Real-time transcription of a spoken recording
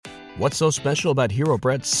What's so special about Hero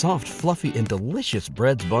Bread's soft, fluffy, and delicious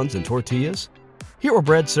breads, buns, and tortillas? Hero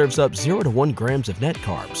Bread serves up 0 to 1 grams of net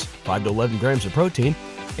carbs, 5 to 11 grams of protein,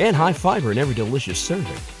 and high fiber in every delicious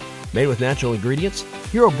serving. Made with natural ingredients,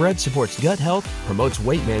 Hero Bread supports gut health, promotes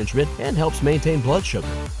weight management, and helps maintain blood sugar.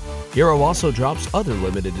 Hero also drops other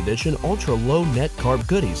limited edition ultra-low net carb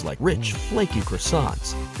goodies like rich, flaky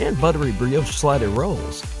croissants and buttery brioche slider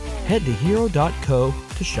rolls. Head to hero.co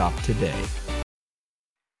to shop today.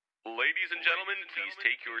 Ladies and gentlemen, please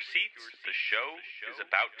take your seats. The show is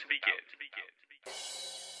about to begin.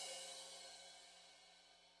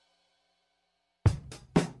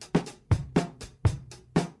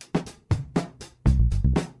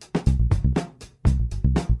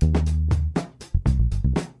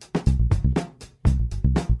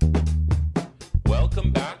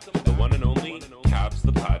 Welcome back to the one and only Cavs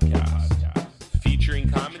the Podcast, featuring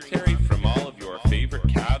commentary from all of your favorite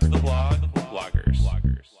Cavs the Blog bloggers.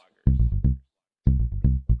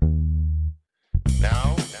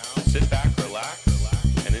 Now, sit back, relax,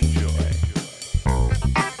 and enjoy.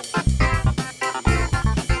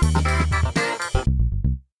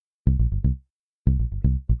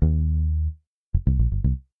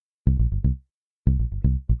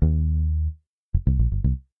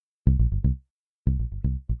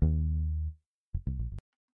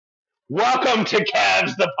 Welcome to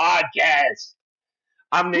Cavs the Podcast.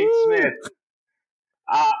 I'm Nate Smith.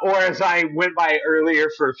 Or as I went by earlier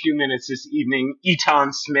for a few minutes this evening,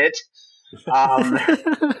 Eton Smith.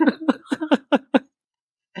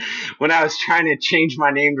 When I was trying to change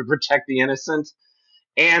my name to protect the innocent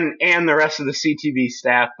and the rest of the CTV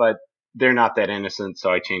staff, but they're not that innocent, so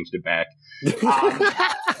I changed it back.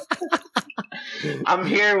 I'm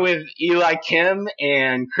here with Eli Kim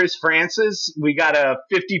and Chris Francis. We got a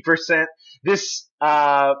 50%. This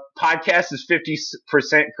podcast is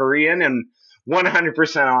 50% Korean and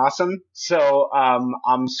 100% awesome. So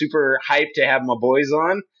I'm super hyped to have my boys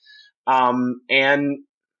on. And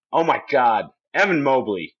oh my God, Evan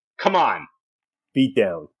Mobley, come on, Beat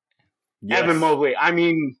down. Yes. Evan Mobley. I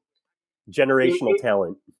mean, Generational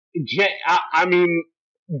talent. I mean,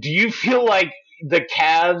 do you feel like the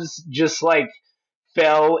Cavs just like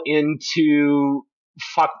fell into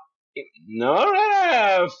fudging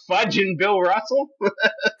Bill Russell?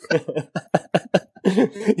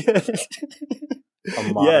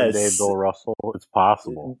 A modern day Bill Russell. It's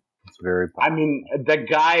possible. It's very possible. I mean,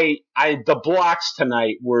 the blocks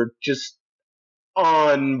tonight were just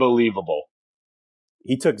unbelievable.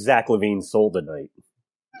 He took Zach LaVine's soul tonight.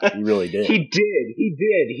 He really did. He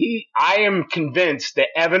did. I am convinced that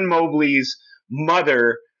Evan Mobley's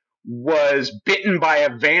mother was bitten by a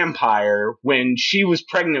vampire when she was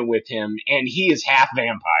pregnant with him, and he is half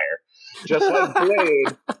vampire, just like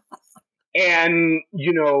Blade. And,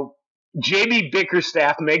 you know, JB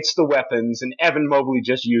Bickerstaff makes the weapons, and Evan Mobley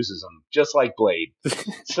just uses them, just like Blade.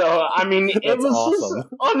 So, I mean, it was awesome.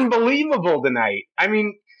 Just unbelievable tonight. I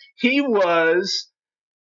mean, he was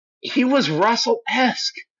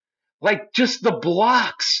Russell-esque. Like, just the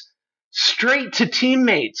blocks straight to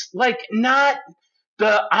teammates. Like, not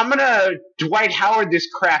I'm going to Dwight Howard this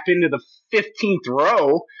crap into the 15th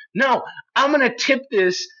row. No, I'm going to tip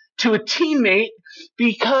this to a teammate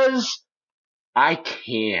because I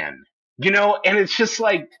can. You know, and it's just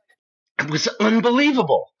like, it was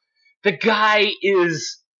unbelievable. The guy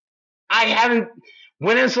is,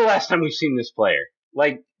 when is the last time we've seen this player?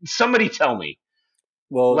 Like, somebody tell me.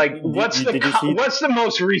 Well, like, what's the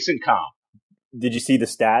most recent comp? Did you see the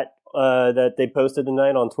stat that they posted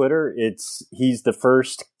tonight on Twitter? He's the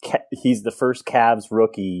first Cavs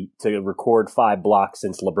rookie to record 5 blocks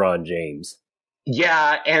since LeBron James.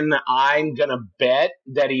 Yeah, and I'm gonna bet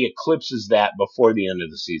that he eclipses that before the end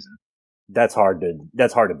of the season. That's hard to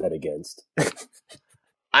bet against.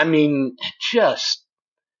 I mean,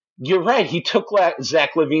 you're right. He took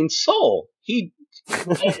Zach LaVine's soul. It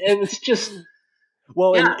was just.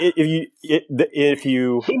 Well, yeah. And if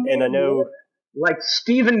you, and I know, like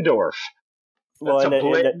Steven Dorff. That's a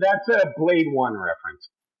Blade 1 reference.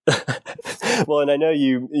 Well, and I know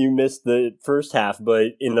you missed the first half,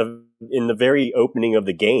 but in the very opening of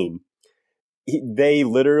the game, they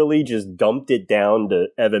literally just dumped it down to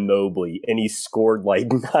Evan Mobley, and he scored like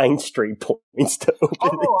 9 straight points to open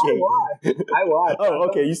the game. I watched. Oh,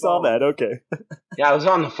 okay, you saw that. Okay. Yeah, I was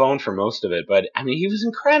on the phone for most of it, but I mean, he was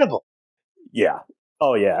incredible. Yeah.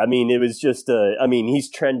 Oh yeah, I mean, it was just. He's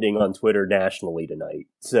trending on Twitter nationally tonight,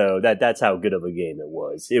 so that's how good of a game it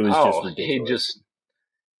was. It was just ridiculous.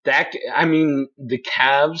 The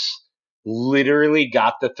Cavs literally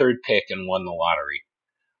got the 3rd pick and won the lottery.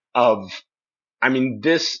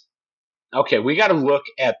 We got to look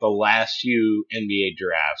at the last few NBA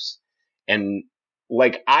drafts And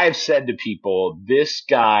like I've said to people, this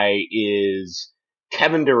guy is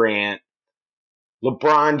Kevin Durant,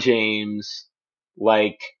 LeBron James,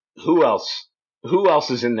 like who else? Who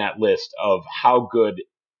else is in that list of how good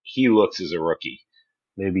he looks as a rookie?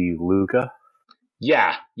 Maybe Luca.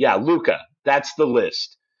 Yeah, Luka. That's the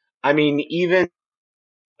list. I mean, even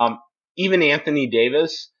Anthony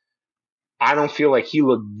Davis, I don't feel like he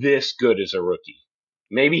looked this good as a rookie.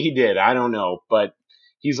 Maybe he did, I don't know, but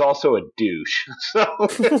he's also a douche. So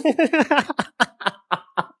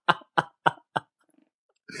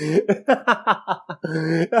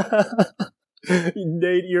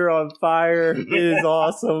Nate, you're on fire. It is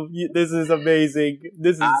awesome. This is amazing.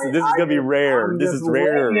 This is gonna be rare. This is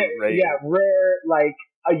rare, right? Yeah, rare. Like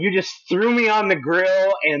you just threw me on the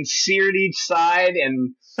grill and seared each side,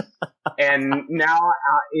 and now,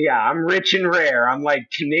 I'm rich and rare. I'm like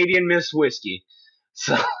Canadian Miss Whiskey.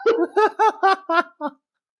 So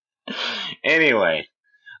anyway,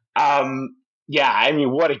 I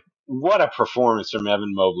mean, what a performance from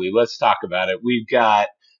Evan Mobley. Let's talk about it. We've got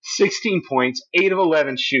 16 points, 8 of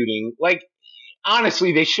 11 shooting. Like,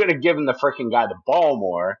 honestly, they should have given the freaking guy the ball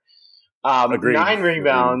more. Agreed. 9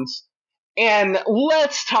 rebounds. And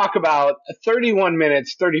let's talk about 31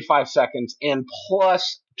 minutes, 35 seconds, and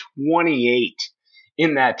plus 28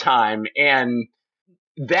 in that time. And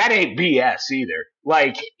that ain't BS either.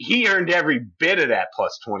 Like, he earned every bit of that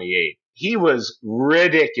plus 28. He was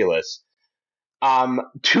ridiculous.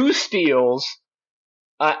 2 steals,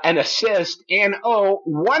 an assist, and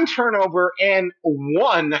 1 turnover and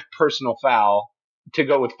 1 personal foul to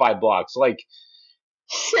go with 5 blocks. Like,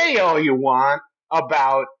 say all you want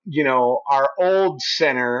about, our old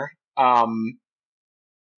center,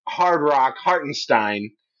 Hard Rock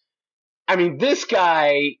Hartenstein. I mean, this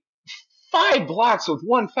guy, 5 blocks with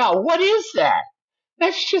 1 foul. What is that?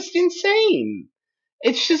 That's just insane.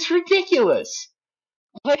 It's just ridiculous.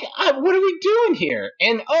 Like, what are we doing here?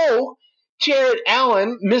 And Jared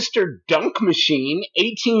Allen, Mr. Dunk Machine,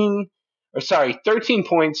 13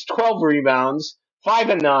 points, 12 rebounds, 5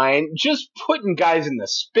 and 9, just putting guys in the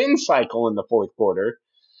spin cycle in the fourth quarter.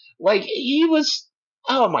 Like, he was,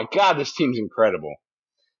 oh my God, this team's incredible.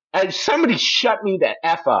 And somebody shut me the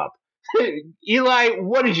F up. Eli,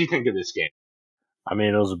 what did you think of this game? I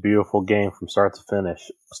mean, it was a beautiful game from start to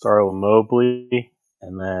finish. Started with Mobley,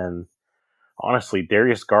 and then, honestly,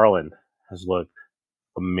 Darius Garland has looked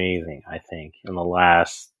amazing, I think. In the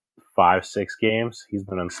last 5-6 games, he's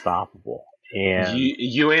been unstoppable. And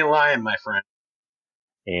you ain't lying, my friend.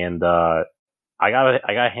 And I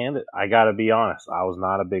gotta be honest, I was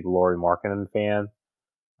not a big Lauri Markkanen fan.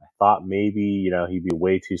 I thought maybe, he'd be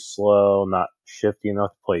way too slow, not shifty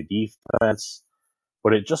enough to play defense.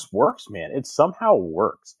 But it just works, man. It somehow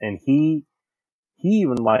works. And he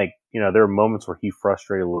even there are moments where he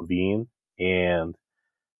frustrated Levine, and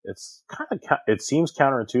it's it seems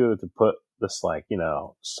counterintuitive to put this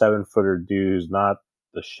 7-footer dude who's not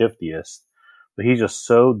the shiftiest, but he's just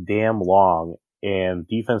so damn long, and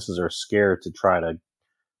defenses are scared to try to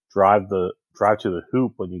drive to the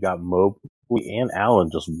hoop when you got Mobley and Allen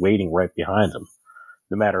just waiting right behind him,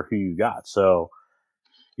 no matter who you got. So,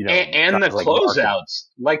 and the closeouts,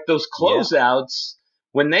 like those closeouts,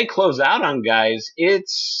 when they close out on guys,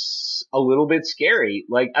 it's a little bit scary,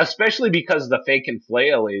 like, especially because the fake and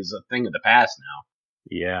flail is a thing of the past now.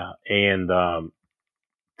 Yeah. And,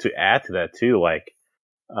 to add to that too,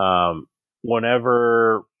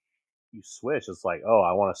 whenever you switch, it's like,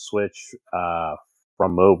 I want to switch,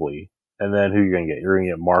 from Mobley, and then who you're going to get? You're going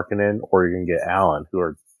to get Markkanen, or you're going to get Allen, who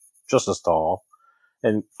are just as tall.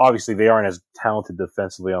 And obviously they aren't as talented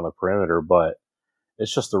defensively on the perimeter, but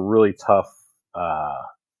it's just a really tough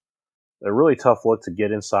look to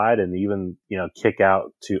get inside and even, kick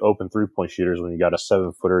out to open 3-point shooters when you got a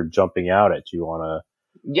 7-footer jumping out at you on a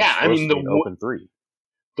the open 3.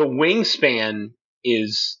 The wingspan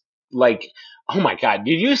is like, oh my God,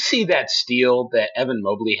 did you see that steal that Evan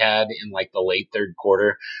Mobley had in the late third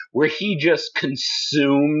quarter where he just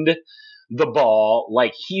consumed the ball?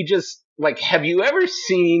 Like, he just, have you ever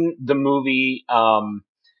seen the movie,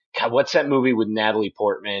 what's that movie with Natalie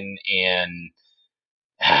Portman and,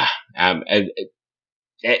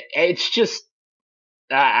 it's just,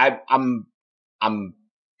 I'm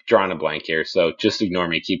drawing a blank here, so just ignore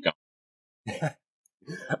me. Keep going.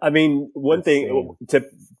 I mean, one thing to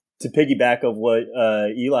piggyback of what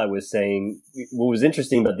Eli was saying, what was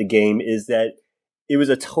interesting about the game is that it was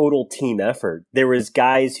a total team effort. There was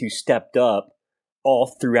guys who stepped up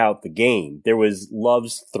all throughout the game. There was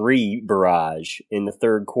Love's 3 barrage in the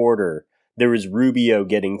third quarter. There was Rubio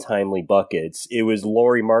getting timely buckets. It was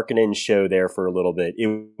Lauri Markkanen's show there for a little bit.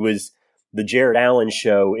 It was the Jared Allen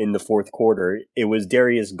show in the fourth quarter. It was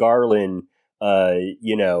Darius Garland, coming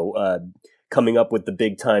up with the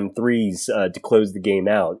big time threes to close the game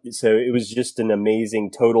out. So it was just an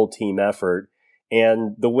amazing total team effort.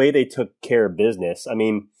 And the way they took care of business, I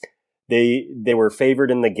mean, they were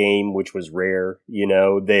favored in the game, which was rare.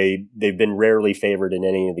 They've been rarely favored in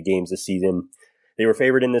any of the games this season. They were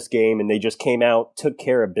favored in this game, and they just came out, took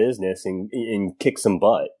care of business, and kicked some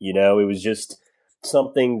butt. It was just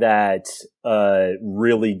something that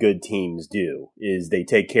really good teams do, is they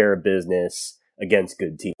take care of business against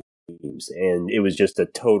good teams. And it was just a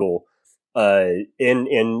total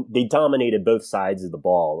and they dominated both sides of the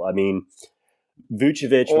ball. I mean,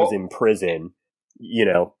 Vucevic was in prison.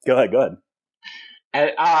 Go ahead.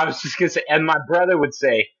 And I was just going to say, and my brother would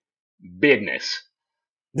say, business.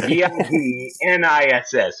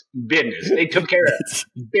 B-I-D-N-I-S-S. Business. They took care of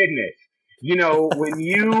business. When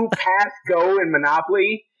you pass go in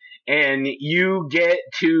Monopoly and you get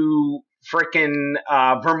to frickin'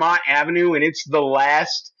 Vermont Avenue and it's the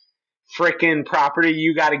last frickin' property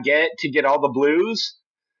you got to get all the blues,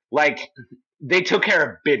 like, they took care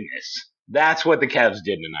of business. That's what the Cavs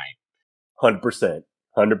did tonight. 100%.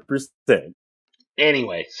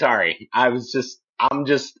 Anyway, sorry. I'm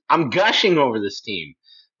gushing over this team.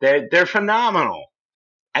 They're phenomenal.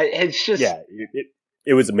 It's just, yeah,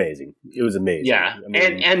 it was amazing. It was amazing. Yeah, I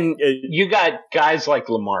mean, and you got guys like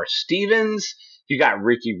Lamar Stevens. You got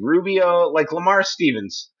Ricky Rubio. Like, Lamar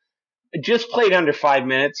Stevens just played under 5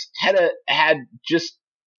 minutes. Had just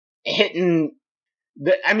hitting.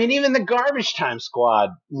 Even the garbage time squad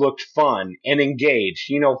looked fun and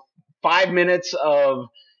engaged. 5 minutes of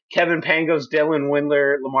Kevin Pangos, Dylan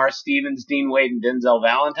Windler, Lamar Stevens, Dean Wade, and Denzel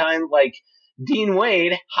Valentine. Like, Dean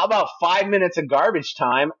Wade, how about 5 minutes of garbage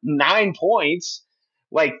time, 9 points,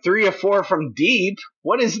 like 3 or 4 from deep?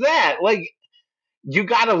 What is that? Like, you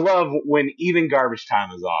gotta love when even garbage time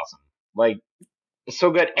is awesome. Like, it's so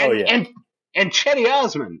good. And and Chetty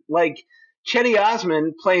Osman,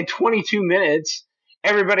 playing 22 minutes.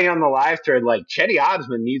 Everybody on the live thread, like, Chetty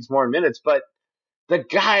Osman needs more minutes, but the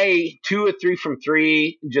guy, 2 or 3 from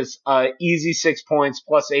 3, just easy 6 points,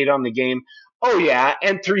 +8 on the game. Oh yeah,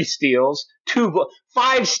 and 3 steals,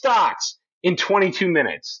 5 stocks in 22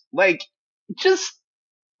 minutes. Like, just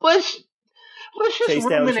let's just chase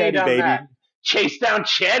ruminate down Chetty, on baby. that. Chase down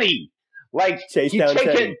Chetty. Like, Chase down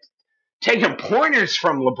Chetty. Taking pointers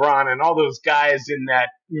from LeBron and all those guys in that.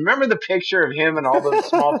 Remember the picture of him and all those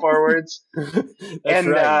small forwards? That's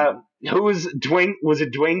right. Who was Dwayne? Was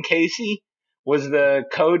it Dwayne Casey? Was the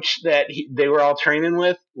coach that they were all training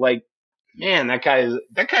with? Like, man, that guy's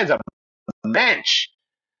a bench.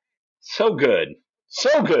 So good.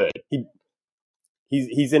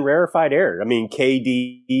 He's in rarefied air. I mean,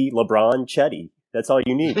 KD, LeBron, Chetty. That's all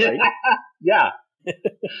you need, right? Yeah.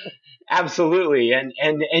 Absolutely. And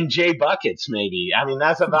Jay Buckets, maybe. I mean,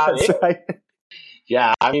 that's about That's it. right.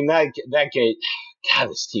 Yeah, I mean, that game,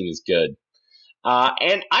 God, this team is good.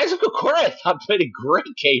 And Isaac Okoro, I thought, played a great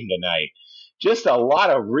game tonight. Just a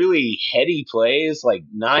lot of really heady plays, like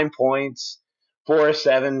 9 points, 4 or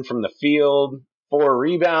 7 from the field, 4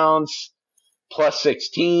 rebounds,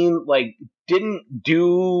 +16. Like, didn't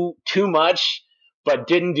do too much, but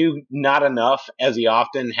didn't do not enough, as he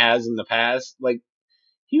often has in the past. Like,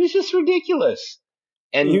 he was just ridiculous.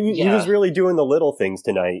 And he was really doing the little things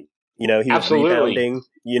tonight. He was Absolutely. rebounding.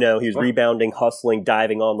 He was rebounding, hustling,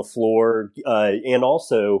 diving on the floor, and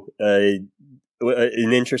also an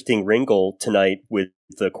interesting wrinkle tonight with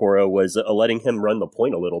Okoro was letting him run the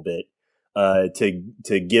point a little bit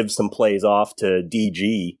to give some plays off to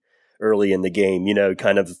DG early in the game.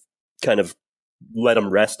 Kind of let him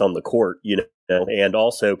rest on the court. And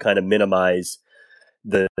also kind of minimize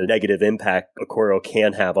the negative impact Okoro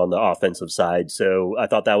can have on the offensive side. So I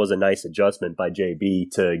thought that was a nice adjustment by JB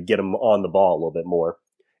to get him on the ball a little bit more.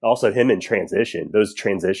 Also, him in transition. Those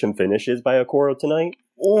transition finishes by Okoro tonight.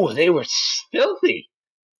 Oh, they were filthy.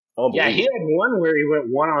 Yeah, he had one where he went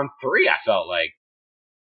 1-on-3, I felt like.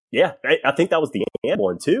 Yeah, I think that was the and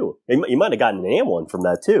one, too. He might have gotten an and one from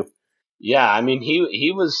that, too. Yeah, I mean,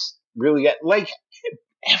 he was really – like,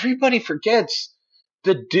 everybody forgets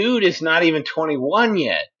the dude is not even 21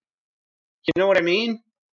 yet. You know what I mean?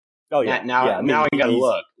 Oh, yeah. Now I got to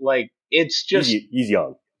look. Like, it's just – He's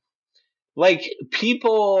young. Like,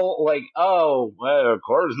 people like, oh, well,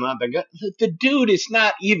 Okoro's not the guy. The dude is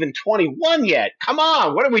not even 21 yet. Come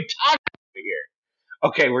on, what are we talking about here?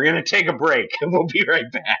 Okay, we're going to take a break, and we'll be right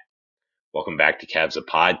back. Welcome back to Cavs a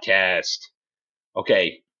Podcast.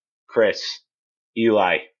 Okay, Chris,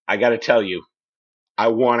 Eli, I got to tell you, I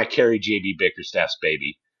want to carry JB Bickerstaff's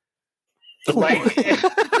baby. Like,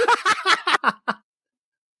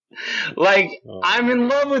 Like, Oh, I'm in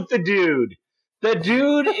love with the dude. The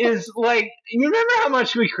dude is like, you remember how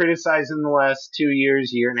much we criticized in the last 2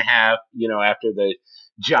 years, year and a half, after the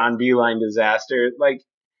John Beeline disaster? Like,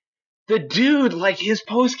 the dude, like, his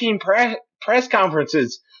post-game press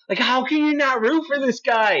conferences, like, how can you not root for this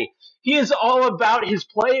guy? He is all about his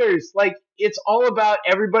players. Like, it's all about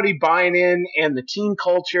everybody buying in and the team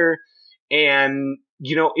culture. And,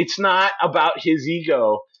 it's not about his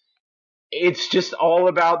ego. It's just all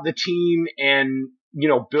about the team and,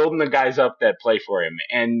 building the guys up that play for him.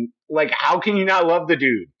 And, like, how can you not love the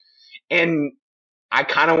dude? And I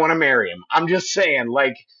kind of want to marry him. I'm just saying,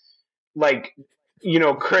 like,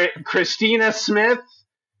 Christina Smith,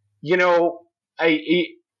 you know,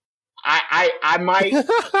 I, I might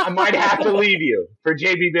have to leave you for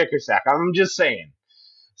JB Bickerstaff. I'm just saying.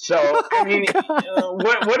 So, I mean,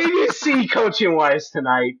 what did you see coaching wise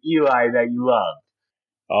tonight, Eli, that you loved?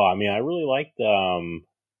 Oh, I mean, I really liked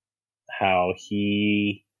how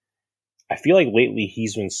I feel like lately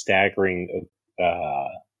he's been staggering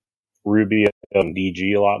Rubio and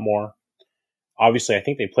DG a lot more. Obviously, I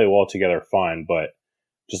think they play well together fine, but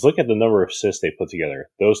just look at the number of assists they put together.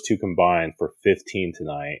 Those two combined for 15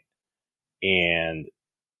 tonight. And,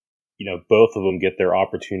 both of them get their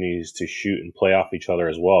opportunities to shoot and play off each other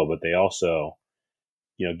as well, but they also,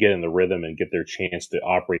 get in the rhythm and get their chance to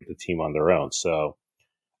operate the team on their own. So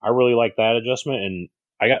I really like that adjustment. And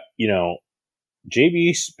I got,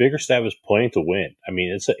 JB Bickerstaff is playing to win. I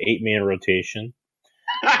mean, it's an 8-man rotation,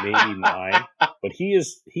 maybe 9, but he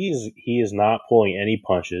is not pulling any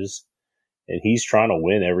punches, and he's trying to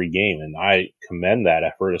win every game. And I commend that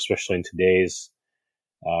effort, especially in today's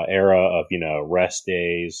era of, rest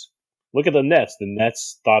days. Look at the Nets. The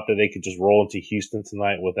Nets thought that they could just roll into Houston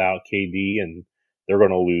tonight without KD, and they're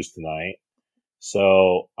going to lose tonight.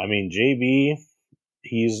 So, I mean, JB,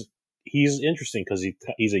 he's interesting because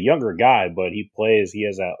he's a younger guy, but he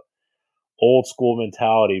has that old school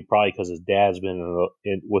mentality, probably because his dad's been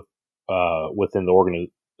within the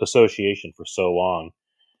association for so long.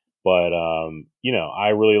 But I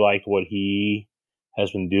really liked what he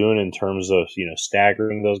has been doing in terms of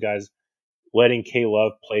staggering those guys, letting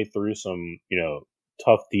K-Love play through some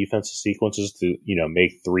tough defensive sequences to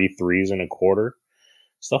make 3 threes in a quarter,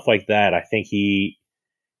 stuff like that. I think he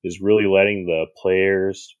is really letting the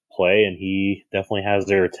players play, and he definitely has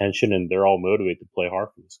their attention, and they're all motivated to play hard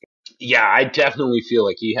for this guy. Yeah, I definitely feel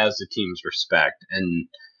like he has the team's respect, and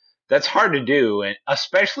that's hard to do, and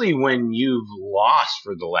especially when you've lost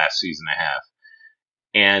for the last season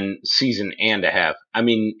and a half. I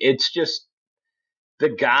mean, it's just the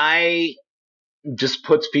guy just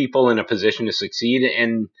puts people in a position to succeed,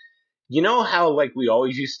 and you know how, like, we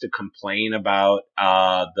always used to complain about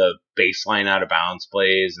the baseline out of bounds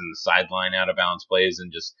plays and the sideline out of bounds plays,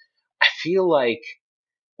 and just, I feel like,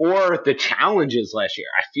 or the challenges last year,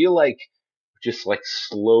 I feel like just like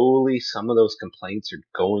slowly some of those complaints are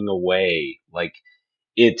going away. Like,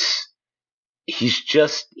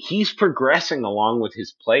 he's progressing along with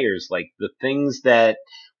his players. Like, the things that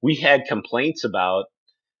we had complaints about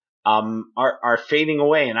are fading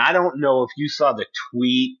away. And I don't know if you saw the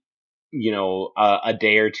tweet, a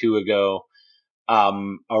day or two ago,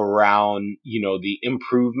 around, the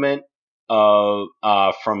improvement of,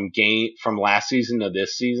 from last season to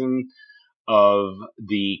this season of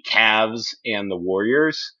the Cavs and the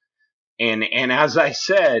Warriors. And as I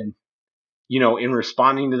said, in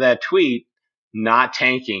responding to that tweet, not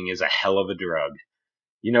tanking is a hell of a drug.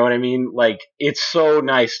 You know what I mean? Like, it's so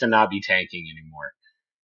nice to not be tanking anymore.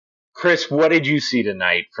 Chris, what did you see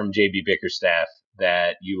tonight from JB Bickerstaff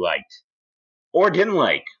that you liked or didn't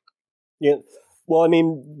like? Yeah. Well, I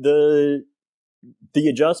mean, the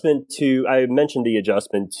adjustment I mentioned the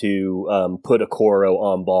adjustment to put Okoro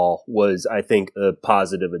on ball was, I think, a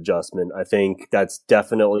positive adjustment. I think that's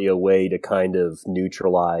definitely a way to kind of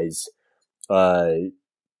neutralize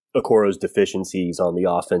Okoro's deficiencies on the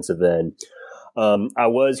offensive end. I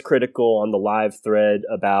was critical on the live thread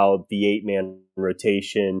about the 8-man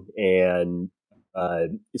rotation, and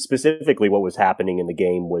specifically what was happening in the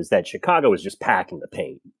game was that Chicago was just packing the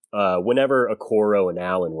paint. Whenever Okoro and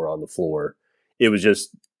Allen were on the floor, it was just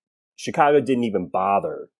Chicago didn't even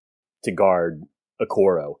bother to guard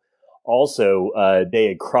Okoro. Also, they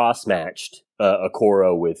had cross-matched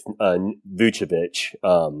Okoro with Vucevic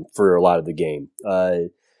for a lot of the game.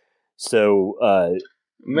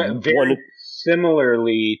 Very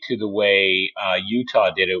similarly to the way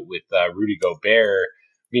Utah did it with Rudy Gobert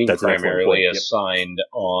being primarily assigned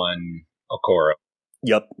on Okoro.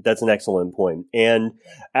 Yep, that's an excellent point. And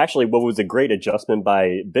actually, what was a great adjustment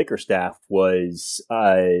by Bickerstaff was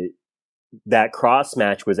that cross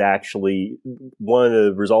match was actually one of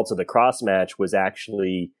the results of the cross match was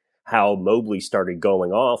actually how Mobley started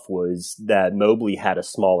going off, was that Mobley had a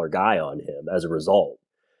smaller guy on him as a result.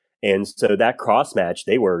 And so that cross match,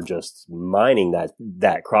 they were just mining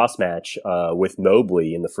that cross match with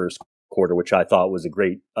Mobley in the first quarter, which I thought was a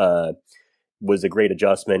great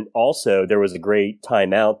adjustment. Also, there was a great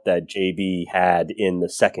timeout that JB had in the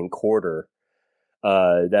second quarter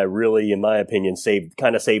that really, in my opinion, saved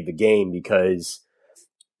the game, because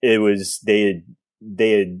it was they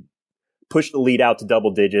had pushed the lead out to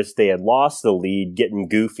double digits. They had lost the lead, getting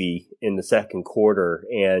goofy in the second quarter,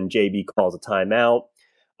 and JB calls a timeout.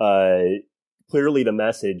 Clearly the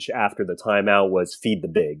message after the timeout was feed the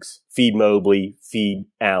bigs, feed Mobley, feed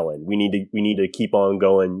Allen. We need to keep on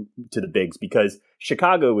going to the bigs, because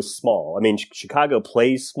Chicago was small. I mean, Chicago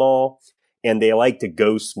plays small, and they like to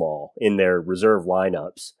go small in their reserve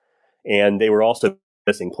lineups, and they were also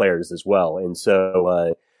missing players as well. And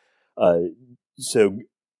so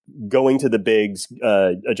going to the bigs,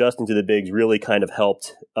 adjusting to the bigs really kind of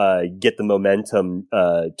helped get the momentum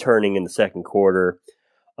turning in the second quarter.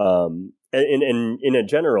 And in a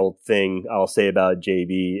general thing, I'll say about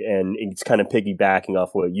JB, and it's kind of piggybacking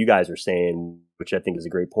off what you guys are saying, which I think is a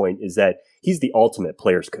great point, is that he's the ultimate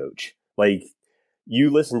players coach. Like, you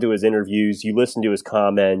listen to his interviews, you listen to his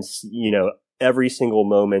comments, every single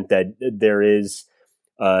moment that there is,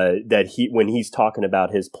 when he's talking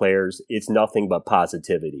about his players, it's nothing but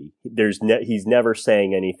positivity. He's never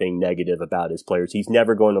saying anything negative about his players. He's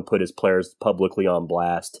never going to put his players publicly on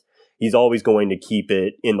blast. He's always going to keep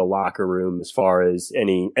it in the locker room as far as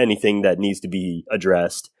anything that needs to be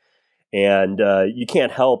addressed. And you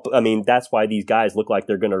can't help. I mean, that's why these guys look like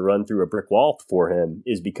they're going to run through a brick wall for him,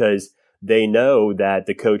 is because they know that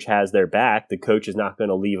the coach has their back. The coach is not going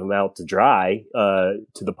to leave them out to dry to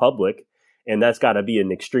the public. And that's got to be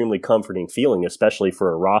an extremely comforting feeling, especially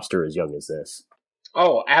for a roster as young as this.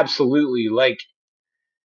 Oh, absolutely. Like,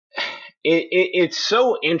 it's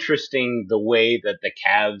so interesting the way that the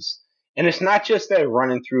Cavs, and it's not just they're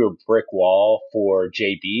running through a brick wall for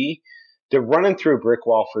JB, they're running through a brick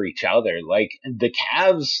wall for each other. Like, the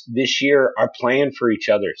Cavs this year are playing for each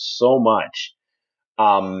other so much.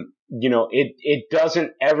 It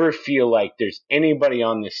doesn't ever feel like there's anybody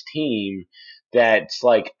on this team that's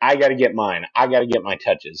like, I got to get mine. I got to get my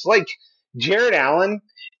touches. Like, Jared Allen,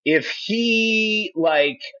 if he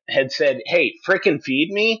had said, hey, frickin'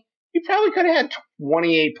 feed me, he probably could have had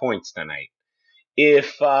 28 points tonight.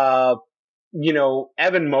 If,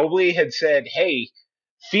 Evan Mobley had said, hey,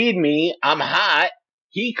 feed me, I'm hot,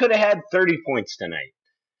 he could have had 30 points tonight.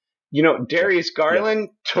 Darius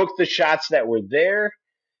Garland took the shots that were there,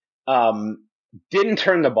 didn't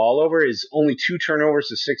turn the ball over, is only 2 turnovers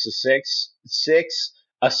to 6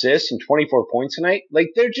 assists and 24 points tonight.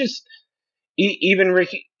 Like, they're just,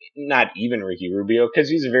 not even Ricky Rubio, because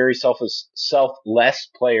he's a very selfless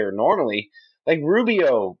player normally. Like,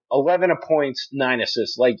 Rubio, 11 points, 9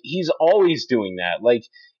 assists. Like, he's always doing that. Like,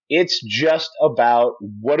 it's just about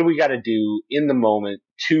what do we got to do in the moment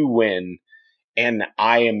to win. And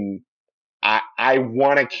I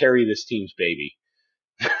want to carry this team's baby.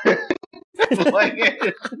 Like,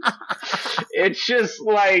 it's just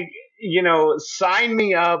like, sign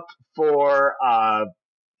me up for,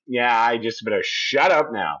 I just better shut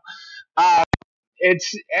up now.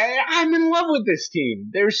 I'm in love with this team.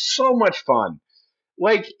 They're so much fun.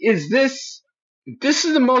 Like, this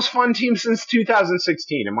is the most fun team since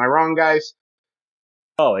 2016. Am I wrong, guys?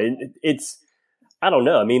 Oh, it's, I don't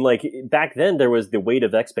know. I mean, like, back then there was the weight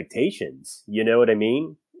of expectations. You know what I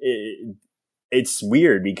mean? It's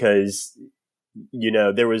weird because, you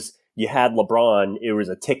had LeBron, there was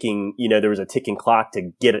a ticking clock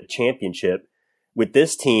to get a championship. With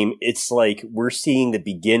this team, it's like we're seeing the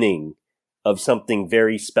beginning of something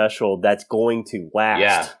very special that's going to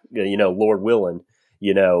last, Lord willing,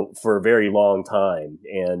 for a very long time.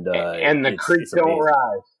 And the creeks don't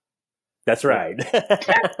rise. That's right. That's the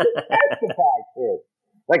fact, kid.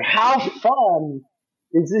 Like, how fun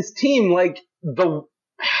is this team? Like,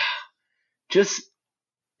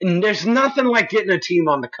 there's nothing like getting a team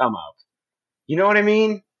on the come up. You know what I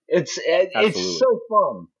mean? It's so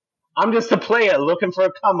fun. I'm just a player looking for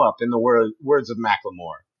a come up, in the words of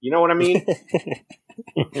Macklemore. You know what I mean?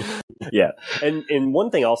 Yeah. And one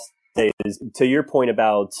thing I'll say is, to your point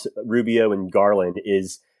about Rubio and Garland,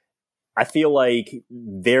 is I feel like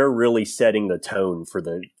they're really setting the tone for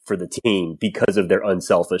the team because of their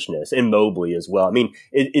unselfishness, and Mobley as well. I mean,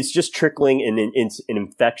 it's just trickling, and it's an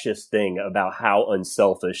infectious thing about how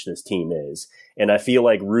unselfish this team is. And I feel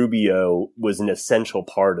like Rubio was an essential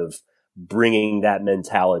part of bringing that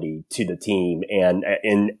mentality to the team,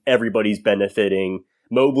 and everybody's benefiting.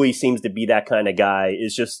 Mobley seems to be that kind of guy.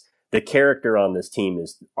 It's just the character on this team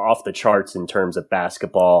is off the charts in terms of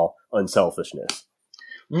basketball unselfishness.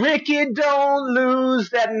 Ricky, don't lose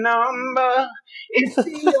that number. It's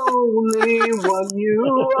the only one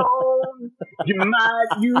you own. You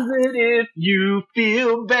might use it if you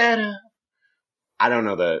feel better. I don't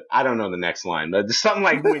know the next line, but something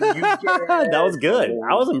like when you get that was good.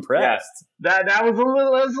 I was impressed. Yeah, that was a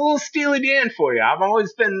little Steely Dan for you. I've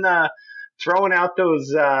always been throwing out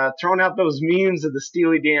those memes of the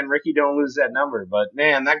Steely Dan Ricky don't lose that number. But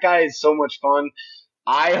man, that guy is so much fun.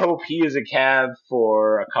 I hope he is a Cav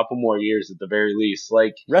for a couple more years at the very least.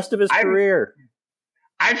 Like rest of his career.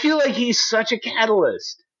 I feel like he's such a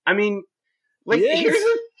catalyst. I mean, like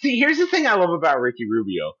here's the thing I love about Ricky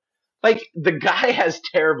Rubio. Like, the guy has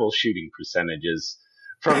terrible shooting percentages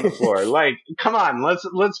from the floor. Like, come on,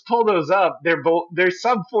 let's pull those up. They're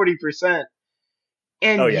sub 40%.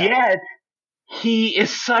 And yet, he is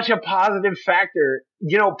such a positive factor.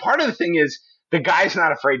 You know, part of the thing is the guy's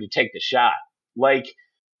not afraid to take the shot. Like,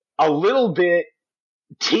 a little bit,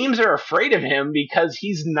 teams are afraid of him because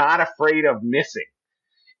he's not afraid of missing.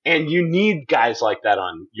 And you need guys like that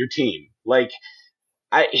on your team. Like,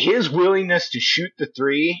 his willingness to shoot the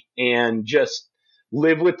three and just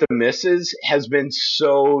live with the misses has been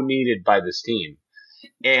so needed by this team.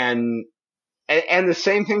 And the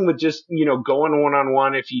same thing with just, you know, going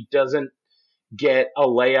one-on-one. If he doesn't get a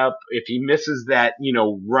layup, if he misses that, you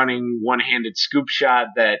know, running one-handed scoop shot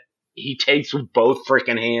that he takes with both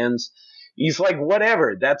freaking hands, he's like,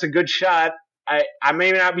 whatever, that's a good shot. I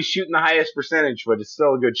may not be shooting the highest percentage, but it's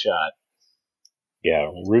still a good shot.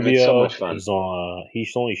 Yeah, Rubio is on.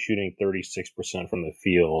 He's only shooting 36% from the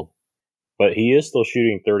field, but he is still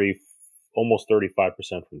shooting almost 35%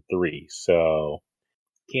 from three. So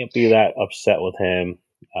can't be that upset with him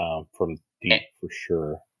from deep for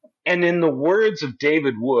sure. And in the words of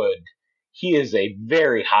David Wood, he is a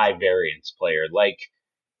very high variance player. Like,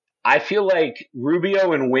 I feel like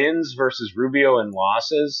Rubio in wins versus Rubio in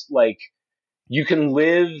losses. Like, you can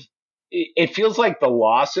live. It feels like the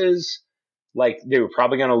losses. Like, they were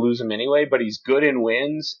probably going to lose him anyway, but he's good in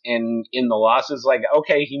wins. And in the losses, like,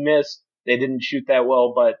 okay, he missed. They didn't shoot that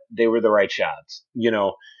well, but they were the right shots, you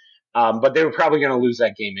know. But they were probably going to lose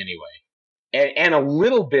that game anyway. And a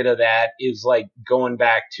little bit of that is, like, going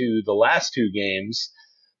back to the last two games,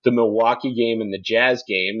 the Milwaukee game and the Jazz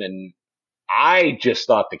game. And I just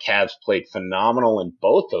thought the Cavs played phenomenal in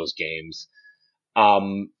both those games.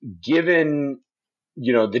 Given...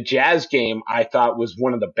 You know, the Jazz game, I thought, was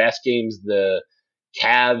one of the best games the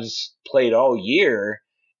Cavs played all year,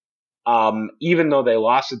 even though they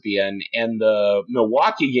lost at the end. And the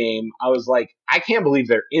Milwaukee game, I was like, I can't believe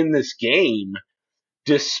they're in this game,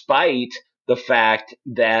 despite the fact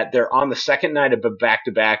that they're on the second night of a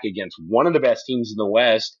back-to-back against one of the best teams in the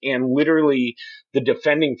West and literally the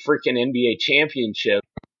defending freaking NBA championship,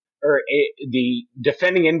 or the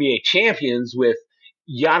defending NBA champions with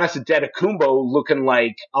Giannis Antetokounmpo looking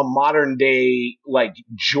like a modern day, like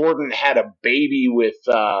Jordan had a baby with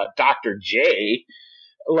Dr. J,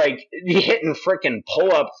 like hitting freaking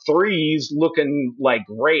pull up threes, looking like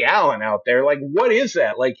Ray Allen out there. Like, what is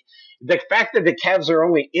that? Like, the fact that the Cavs are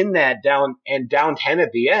only in that down 10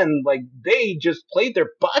 at the end, like they just played their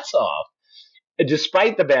butts off,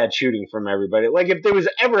 despite the bad shooting from everybody. Like, if there was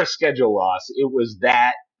ever a schedule loss, it was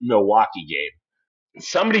that Milwaukee game.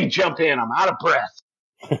 Somebody jump in. I'm out of breath.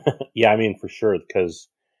 Yeah, I mean, for sure, because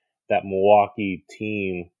that Milwaukee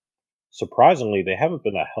team, surprisingly, they haven't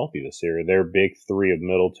been that healthy this year. Their big three of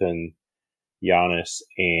Middleton, Giannis,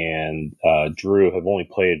 and Drew have only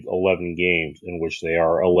played 11 games, in which they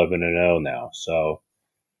are 11-0 now. So,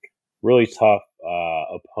 really tough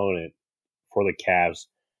opponent for the Cavs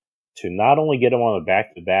to not only get them on the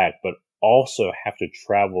back-to-back, but also have to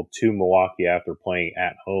travel to Milwaukee after playing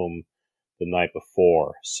at home the night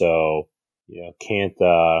before. So, you know,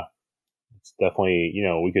 it's definitely, you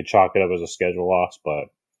know, we could chalk it up as a schedule loss, but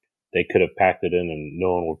they could have packed it in and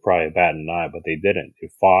no one would probably bat an eye, but they didn't. They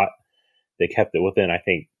fought. They kept it within, I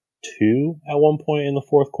think, 2 at one point in the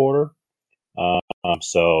fourth quarter.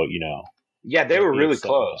 So, you know. Yeah, they were really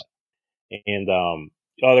close. And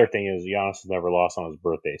the other thing is Giannis has never lost on his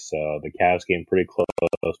birthday, so the Cavs came pretty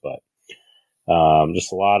close, but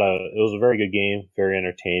just it was a very good game, very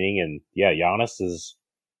entertaining. And yeah, Giannis is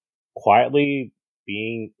quietly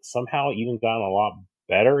being somehow even gotten a lot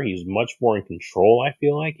better. He's much more in control, I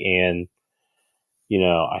feel like. And, you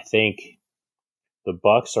know, I think the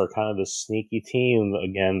Bucks are kind of the sneaky team.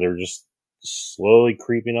 Again, they're just slowly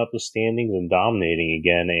creeping up the standings and dominating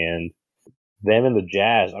again. And them and the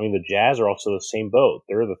Jazz. I mean, the Jazz are also the same boat.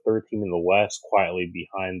 They're the third team in the West, quietly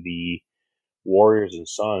behind the Warriors and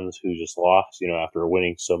Suns, who just lost, after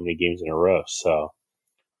winning so many games in a row. So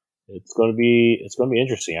it's going to be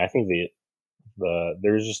interesting. I think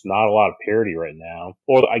there's just not a lot of parity right now.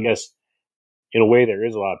 Well, I guess in a way there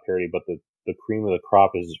is a lot of parity, but the cream of the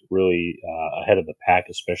crop is really ahead of the pack,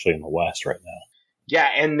 especially in the West right now. Yeah,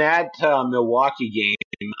 and that Milwaukee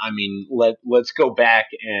game, I mean, let's go back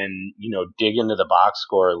and, dig into the box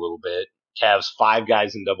score a little bit. Cavs, 5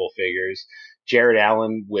 guys in double figures. Jared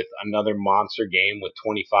Allen with another monster game with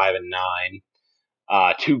 25 and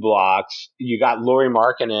 9, 2 blocks. You got Lauri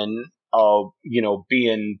Markkanen,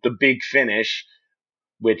 being the big finish,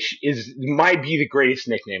 which might be the greatest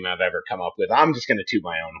nickname I've ever come up with. I'm just going to toot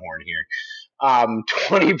my own horn here.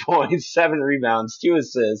 20 points, 7 rebounds, 2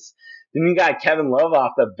 assists. Then you got Kevin Love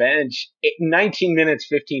off the bench, 19 minutes,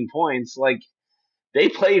 15 points. Like, they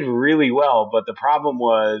played really well, but the problem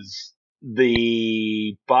was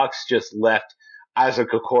the Bucks just left Isaac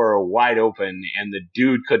Okoro wide open, and the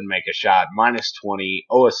dude couldn't make a shot. Minus 20,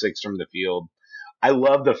 0 of 6 from the field. I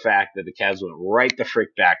love the fact that the Cavs went right the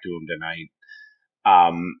frick back to him tonight.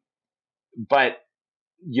 But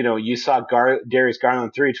you saw Darius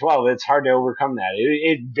Garland 3-12. It's hard to overcome that.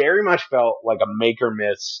 It very much felt like a make or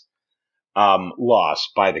miss loss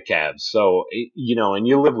by the Cavs. So, and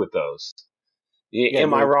you live with those.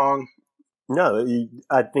 Am I wrong? No,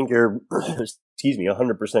 I think you're,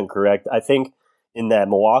 100% correct. I think in that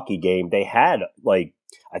Milwaukee game, they had, I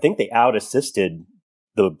think they out-assisted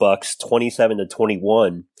the Bucks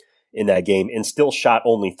 27-21 in that game and still shot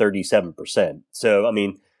only 37%. So, I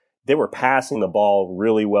mean, they were passing the ball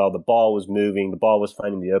really well. The ball was moving. The ball was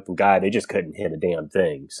finding the open guy. They just couldn't hit a damn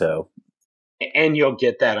thing. So, and you'll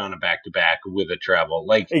get that on a back-to-back with a travel.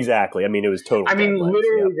 Exactly. I mean, it was totally. I mean,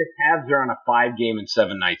 literally, the Cavs are on a 5-game and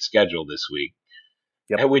 7-night schedule this week,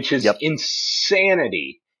 which is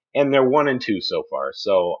insanity. And they're 1-2 so far.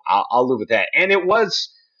 So I'll live with that. And it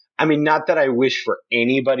was, I mean, not that I wish for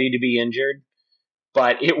anybody to be injured,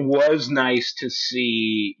 but it was nice to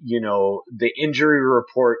see, the injury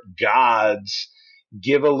report gods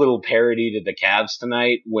give a little parody to the Cavs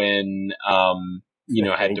tonight when,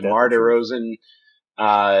 had DeMar DeRozan.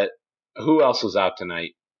 Who else was out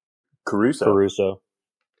tonight? Caruso.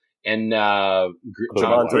 And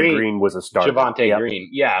Javonte Green was a starter. Javonte Green,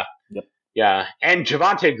 yeah. Yep. Yeah, and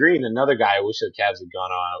Javonte Green, another guy I wish the Cavs had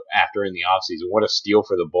gone on after in the offseason. What a steal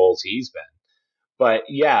for the Bulls he's been. But,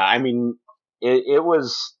 yeah, I mean, it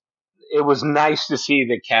was nice to see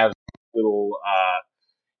the Cavs' little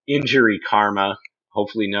injury karma.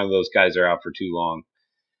 Hopefully none of those guys are out for too long.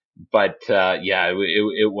 But,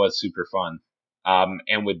 it was super fun.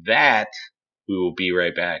 And with that, we will be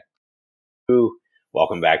right back.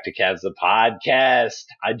 Welcome back to Cavs the Podcast.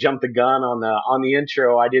 I jumped the gun on the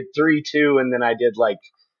intro. I did 3-2, and then I did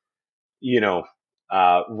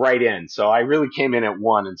right in. So I really came in at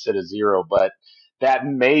 1 instead of 0. But that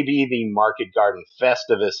may be the Market Garden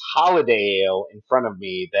Festivus Holiday Ale in front of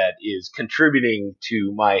me that is contributing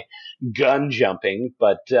to my gun jumping.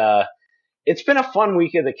 But it's been a fun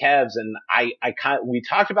week of the Cavs, and we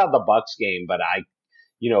talked about the Bucks game, but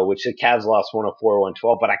which the Cavs lost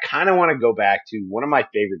 104-112. But I kind of want to go back to one of my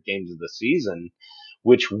favorite games of the season,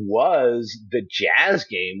 which was the Jazz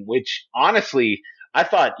game, which honestly, I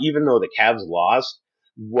thought even though the Cavs lost,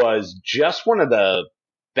 was just one of the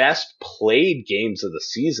best played games of the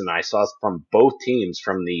season I saw from both teams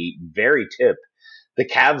from the very tip. The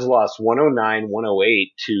Cavs lost 109-108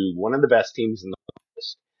 to one of the best teams in the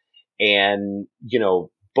West. And,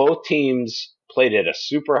 both teams played at a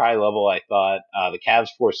super high level, I thought. The Cavs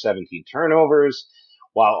forced 17 turnovers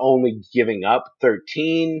while only giving up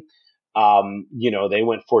 13. They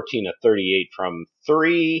went 14 of 38 from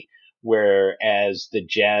 3, whereas the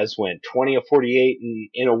Jazz went 20 of 48. And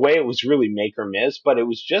in a way, it was really make or miss, but it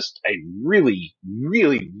was just a really,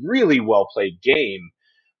 really, really well played game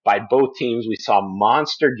by both teams. We saw a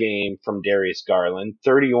monster game from Darius Garland,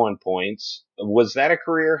 31 points. Was that a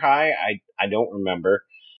career high? I don't remember.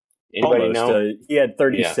 Anybody know? He had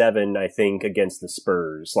 37, I think, against the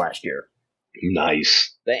Spurs last year.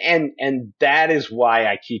 Nice. And that is why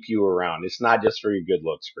I keep you around. It's not just for your good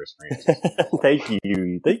looks, Chris Francis. Thank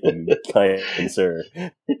you, kind sir.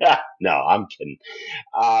 No, I'm kidding.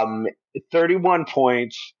 31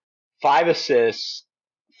 points, 5 assists,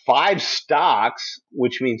 5 stocks,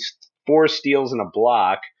 which means 4 steals and a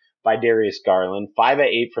block by Darius Garland, 5 of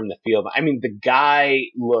 8 from the field. I mean, the guy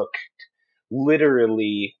looked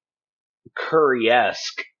literally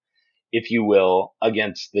Curry-esque, if you will,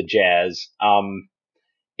 against the Jazz.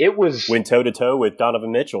 It was went toe to toe with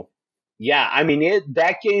Donovan Mitchell. Yeah, I mean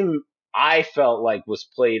that game I felt like was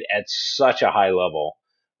played at such a high level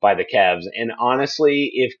by the Cavs. And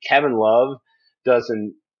honestly, if Kevin Love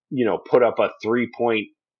doesn't, put up a 3-point,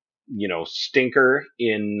 stinker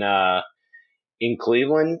in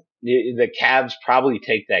Cleveland, the Cavs probably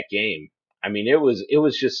take that game. I mean, it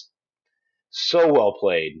was just so well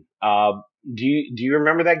played. Do you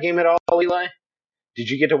remember that game at all, Eli? Did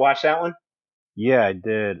you get to watch that one? Yeah, I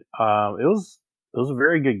did. It was a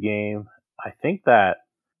very good game. I think that,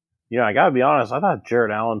 I gotta be honest, I thought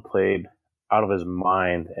Jared Allen played out of his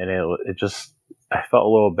mind, and it just, I felt a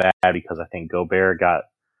little bad because I think Gobert got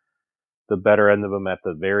the better end of him at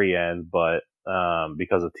the very end, but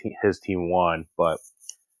because of his team won. But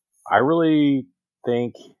I really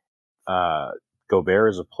think Gobert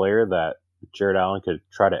is a player that Jared Allen could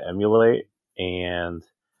try to emulate, and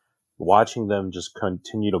watching them just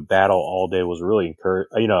continue to battle all day was really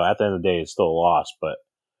encouraging. At the end of the day, it's still a loss, but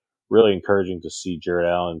really encouraging to see Jared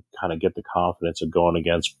Allen kind of get the confidence of going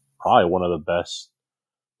against probably one of the best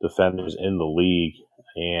defenders in the league.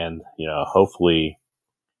 And, hopefully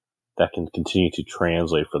that can continue to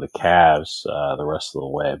translate for the Cavs the rest of the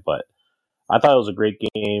way. But I thought it was a great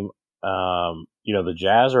game. The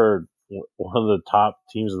Jazz are one of the top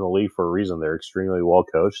teams in the league for a reason. They're extremely well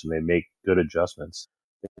coached and they make good adjustments.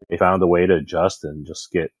 They found a way to adjust and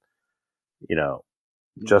just get,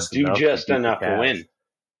 just do just enough to win.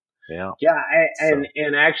 Yeah. Yeah.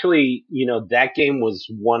 And actually, that game was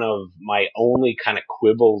one of my only kind of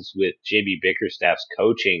quibbles with JB Bickerstaff's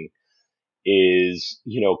coaching is,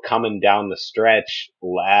 coming down the stretch,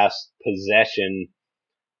 last possession,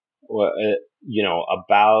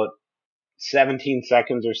 about 17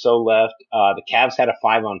 seconds or so left. The Cavs had a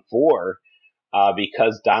 5-on-4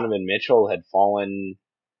 because Donovan Mitchell had fallen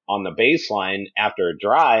on the baseline after a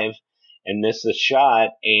drive and missed the shot.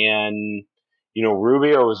 And,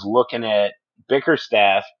 Rubio was looking at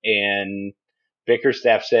Bickerstaff, and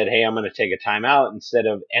Bickerstaff said, "Hey, I'm going to take a timeout,"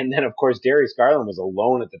 and then of course Darius Garland was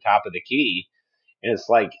alone at the top of the key. And it's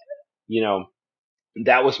like,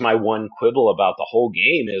 that was my one quibble about the whole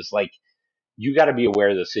game is like, you got to be aware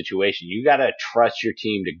of the situation. You got to trust your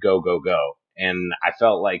team to go, go, go. And I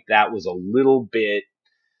felt like that was a little bit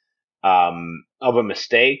of a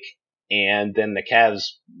mistake. And then the Cavs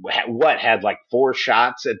had like 4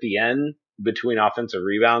 shots at the end between offensive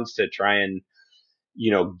rebounds to try and,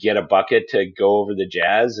 get a bucket to go over the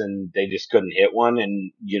Jazz, and they just couldn't hit one.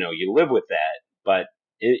 And, you live with that. But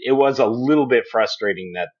it was a little bit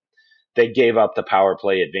frustrating that they gave up the power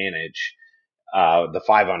play advantage, the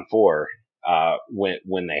 5-on-4,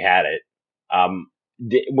 when they had it.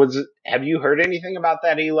 Have you heard anything about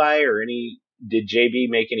that, Eli, or did JB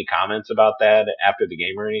make any comments about that after the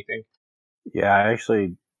game or anything? Yeah, I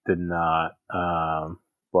actually did not.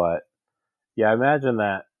 But yeah, I imagine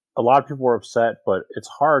that a lot of people were upset, but it's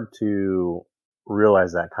hard to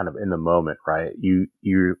realize that kind of in the moment, right? You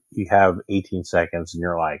have 18 seconds and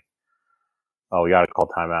you're like, oh, we got to call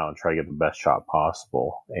timeout and try to get the best shot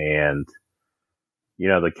possible. And,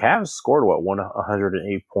 the Cavs scored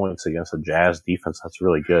 108 points against the Jazz defense. That's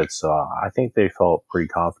really good. So I think they felt pretty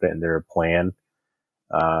confident in their plan.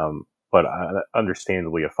 But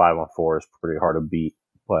understandably, a 5-on-4 is pretty hard to beat.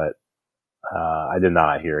 But I did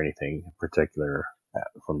not hear anything in particular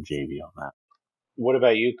from JV on that. What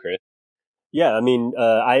about you, Chris? Yeah, I mean,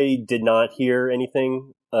 I did not hear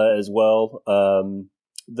anything as well.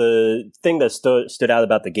 The thing that stood out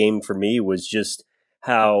about the game for me was just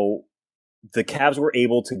how the Cavs were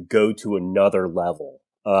able to go to another level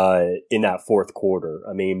in that fourth quarter.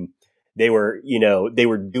 I mean, they were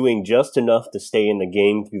doing just enough to stay in the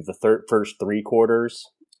game through the first 3 quarters,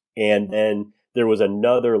 and then there was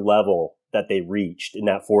another level that they reached in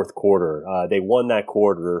that fourth quarter. They won that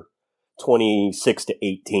quarter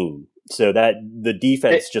 26-18. So that the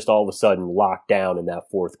defense just all of a sudden locked down in that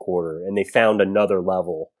fourth quarter, and they found another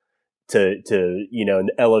level to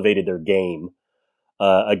and elevated their game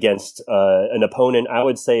against an opponent. I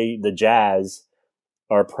would say the Jazz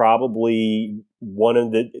are probably one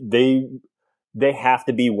of they have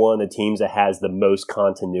to be one of the teams that has the most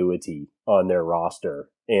continuity on their roster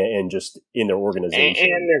and just in their organization.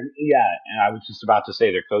 And I was just about to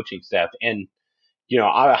say their coaching staff. And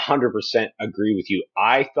I 100% agree with you.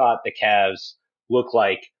 I thought the Cavs looked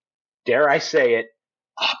like, dare I say it,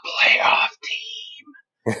 a playoff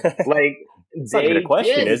team. Like, it's not even a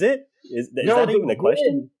question, is it? Is that even a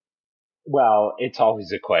question? Well, it's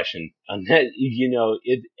always a question.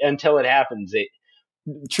 Until it happens.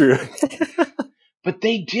 True. But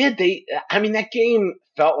they did. That game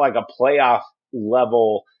felt like a playoff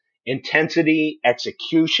level intensity,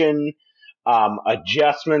 execution,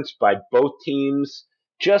 adjustments by both teams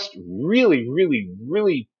just really, really,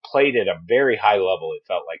 really played at a very high level, it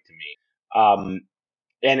felt like to me.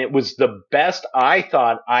 And it was the best I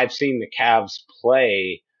thought I've seen the Cavs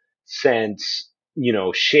play since,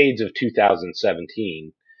 shades of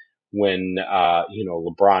 2017 when,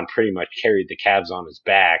 LeBron pretty much carried the Cavs on his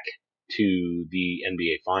back to the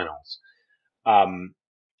NBA Finals.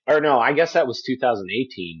 Or no, I guess that was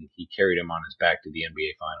 2018. He carried him on his back to the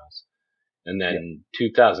NBA Finals. And then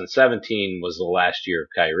 2017 was the last year of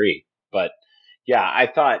Kyrie. But yeah, I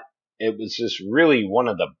thought it was just really one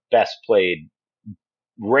of the best played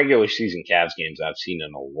regular season Cavs games I've seen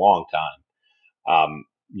in a long time.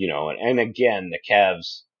 And again, the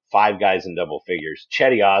Cavs, 5 guys in double figures.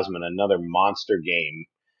 Cedi Osman, another monster game.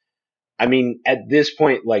 I mean, at this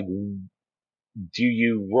point, like, do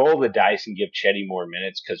you roll the dice and give Cedi more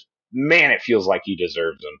minutes? Because, man, it feels like he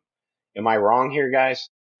deserves them. Am I wrong here, guys?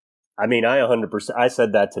 I mean, I 100%, I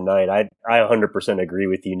said that tonight. I 100% agree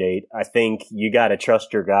with you, Nate. I think you got to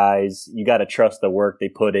trust your guys. You got to trust the work they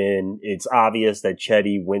put in. It's obvious that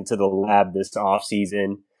Cedi went to the lab this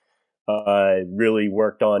offseason, really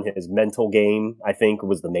worked on his mental game, I think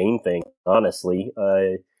was the main thing, honestly.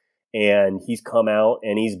 And he's come out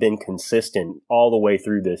and he's been consistent all the way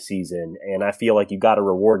through this season. And I feel like you got to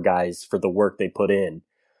reward guys for the work they put in.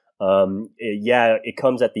 It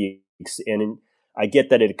comes at and I get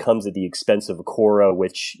that it comes at the expense of Okoro,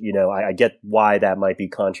 which, I get why that might be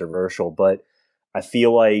controversial, but I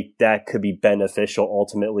feel like that could be beneficial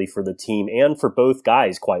ultimately for the team and for both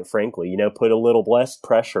guys, quite frankly. Put a little less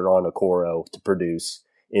pressure on Okoro to produce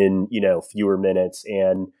in, fewer minutes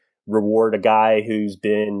and reward a guy who's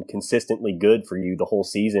been consistently good for you the whole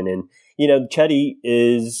season. And, Cedi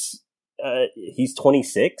is, he's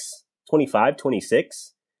 26, 25,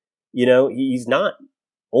 26. He's not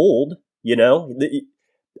old.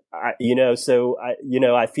 I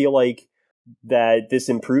feel like that this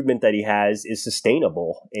improvement that he has is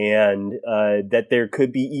sustainable and that there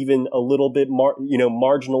could be even a little bit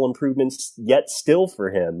marginal improvements yet still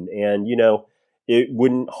for him. And, it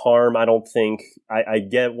wouldn't harm, I don't think. I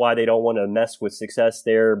get why they don't want to mess with success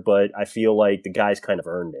there, but I feel like the guy's kind of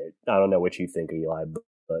earned it. I don't know what you think, Eli,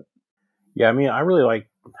 but. Yeah, I mean, I really like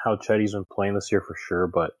how Cedi's been playing this year for sure,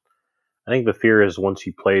 but I think the fear is once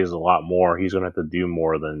he plays a lot more, he's going to have to do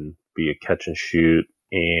more than be a catch and shoot.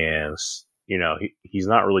 And, he's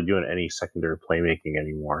not really doing any secondary playmaking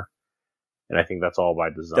anymore. And I think that's all by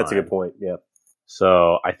design. That's a good point. Yeah.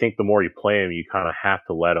 So I think the more you play him, you kind of have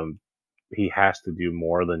to let him, he has to do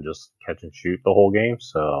more than just catch and shoot the whole game.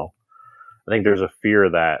 So I think there's a fear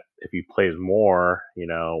that if he plays more,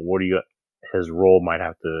 his role might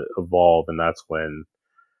have to evolve. And that's when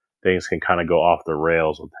things can kind of go off the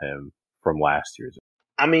rails with him from last year's.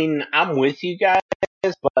 I mean, I'm with you guys,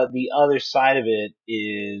 but the other side of it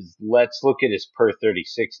is let's look at his per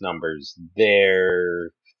 36 numbers.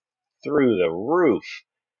 They're through the roof.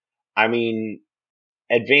 I mean,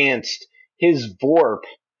 advanced, his VORP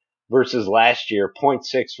versus last year, 0.6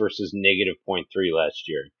 versus negative 0.3 last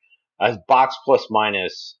year. His box plus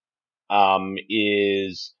minus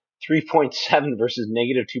is 3.7 versus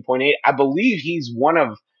negative 2.8. I believe he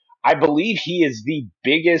is the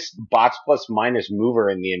biggest box plus minus mover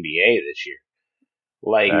in the NBA this year.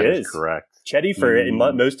 That is correct. Cedi for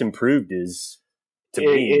most improved is, to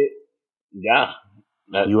me.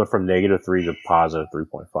 You went from -3 to positive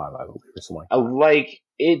 3.5, I believe, or something like that.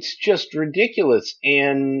 It's just ridiculous.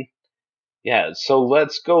 And yeah, so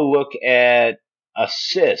let's go look at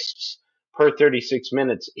assists per 36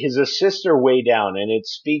 minutes. His assists are way down, and it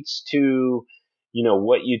speaks to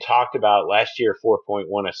what you talked about last year,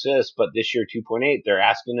 4.1 assists, but this year 2.8. They're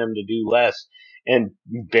asking him to do less and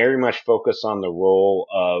very much focus on the role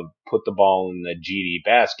of put the ball in the GD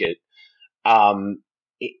basket.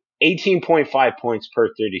 18.5 points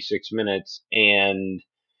per 36 minutes, and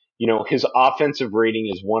his offensive rating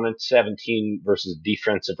is 117 versus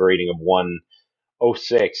defensive rating of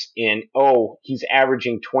 106, and he's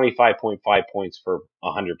averaging 25.5 points per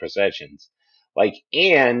 100 possessions.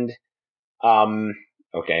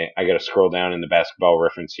 Okay, I gotta scroll down in the basketball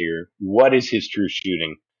reference here. What is his true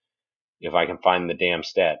shooting? If I can find the damn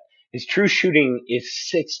stat. His true shooting is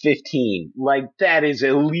 615. That is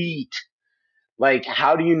elite.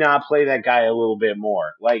 How do you not play that guy a little bit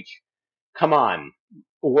more? Come on.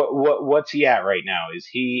 What's he at right now? Is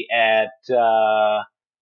he at, now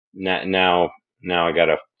I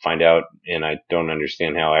gotta find out, and I don't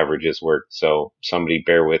understand how averages work, so somebody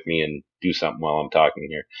bear with me and do something while I'm talking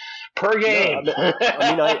here. Per game!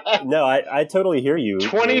 I totally hear you.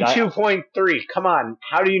 22.3. Come on.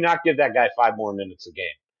 How do you not give that guy 5 more minutes a game?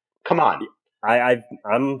 Come on.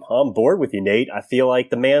 I'm on board with you, Nate. I feel like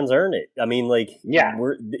the man's earned it. I mean, like, Yeah.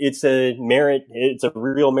 it's a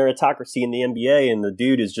real meritocracy in the NBA, and the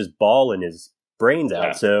dude is just balling his brains out.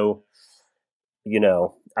 Yeah. So, you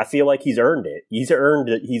know, I feel like he's earned it. He's earned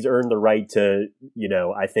the right to, you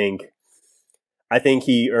know, I think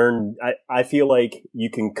he earned. I feel like you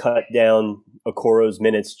can cut down Okoro's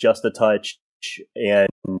minutes just a touch and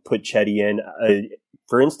put Chetty in.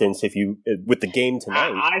 For instance, if you with the game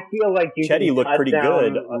tonight, I feel like you Chetty can looked cut pretty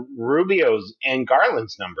down good. Rubio's and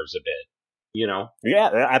Garland's numbers a bit. You know, Yeah,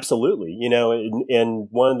 absolutely. You know, and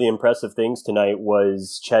one of the impressive things tonight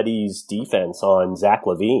was Chetty's defense on Zach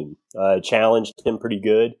LaVine. Challenged him pretty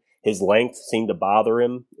good. His length seemed to bother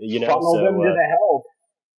him. You know, funneled so him to the help.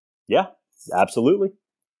 yeah, absolutely.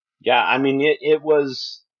 Yeah, I mean it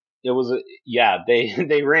was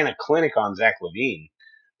they ran a clinic on Zach LaVine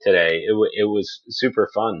today. It was super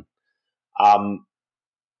fun.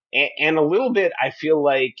 And a little bit, I feel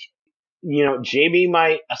like, you know, JB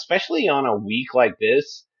might, especially on a week like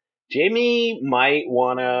this, Jamie might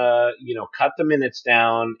want to, you know, cut the minutes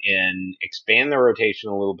down and expand the rotation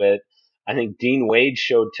a little bit. I think Dean Wade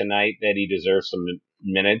showed tonight that he deserves some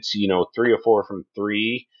minutes, you know, 3 or 4 from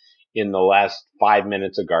 3 in the last 5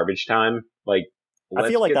 minutes of garbage time. Like, I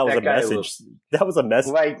feel like that was a message. That was a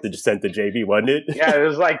message sent to JB, wasn't it? Yeah, it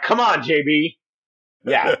was like, come on, JB.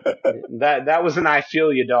 Yeah, that was an I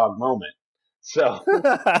feel you dog moment. So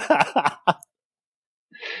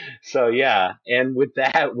yeah, and with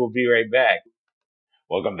that, we'll be right back.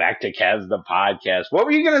 Welcome back to Cavs the podcast. What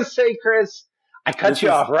were you gonna say, Chris? I cut you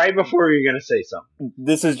off right before you were gonna say something.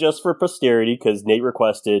 This is just for posterity because Nate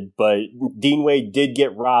requested, but Dean Wade did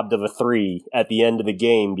get robbed of a 3 at the end of the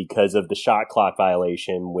game because of the shot clock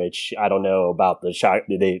violation, which I don't know about the shot.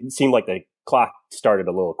 It seemed like the clock started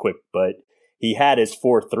a little quick, but he had his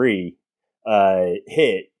 4-3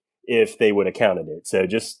 hit if they would have counted it. So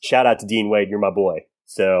just shout out to Dean Wade. You're my boy.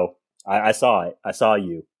 So I saw it. I saw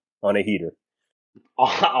you on a heater.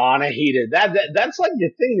 On a heater. That's like the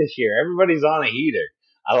thing this year. Everybody's on a heater.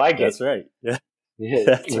 I like it. That's right.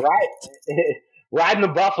 Yeah. Riding the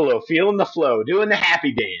buffalo, feeling the flow, doing the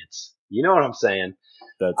happy dance. You know what I'm saying?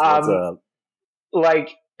 That's what's up.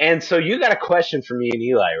 Like, and so you got a question for me and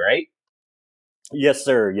Eli, right? Yes,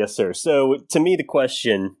 sir. Yes, sir. So to me, the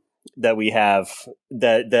question that we have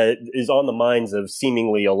that is on the minds of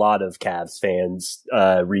seemingly a lot of Cavs fans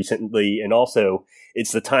recently, and also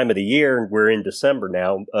it's the time of the year. We're in December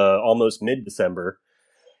now, almost mid-December.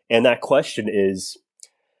 And that question is,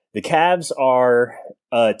 the Cavs are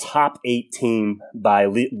a top 8 team by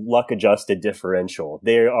luck-adjusted differential.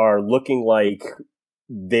 They are looking like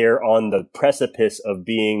they're on the precipice of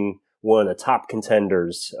being one of the top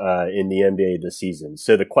contenders in the NBA this season.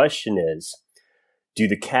 So the question is, do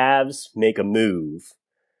the Cavs make a move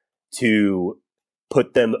to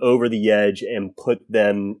put them over the edge and put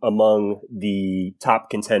them among the top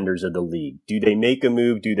contenders of the league? Do they make a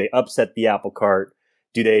move? Do they upset the apple cart?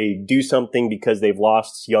 Do they do something because they've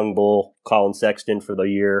lost young bull Colin Sexton for the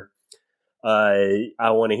year? I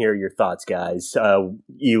want to hear your thoughts, guys.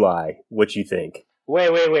 Eli, what you think? Wait.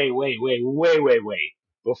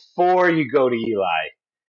 Before you go to Eli,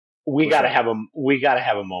 we gotta have a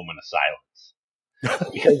moment of silence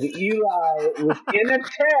because Eli was in a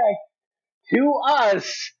text to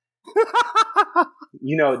us.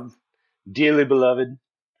 You know, dearly beloved,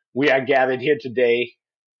 we are gathered here today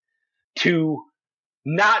to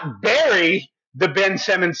not bury the Ben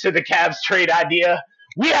Simmons to the Cavs trade idea.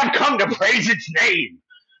 We have come to praise its name.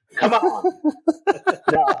 Come on.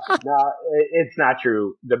 No, it's not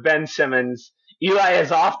true. The Ben Simmons, Eli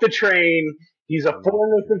is off the train. He's a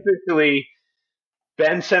former officially.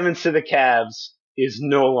 Ben Simmons to the Cavs is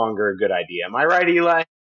no longer a good idea. Am I right, Eli?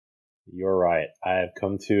 You're right. I have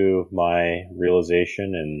come to my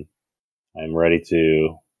realization, and I'm ready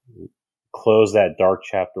to close that dark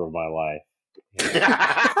chapter of my life.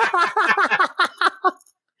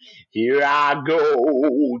 Here I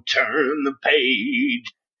go, turn the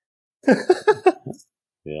page.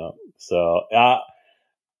 Yeah. So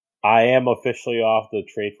I am officially off the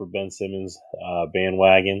trade for Ben Simmons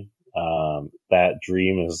bandwagon. That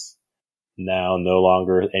dream is now no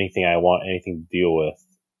longer anything I want anything to deal with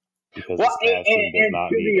because this Cavs team does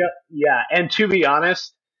not need it. Yeah, and to be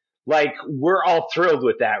honest, like, we're all thrilled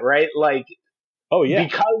with that, right? Like, oh yeah,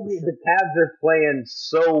 because the Cavs are playing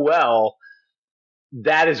so well,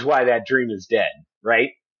 that is why that dream is dead,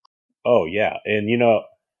 right? Oh yeah, and you know,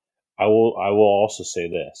 I will also say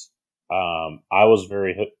this. I was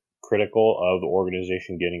very critical of the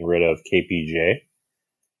organization getting rid of KPJ.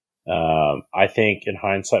 I think in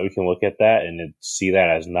hindsight we can look at that and see that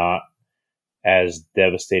as not as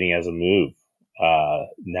devastating as a move.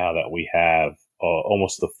 now that we have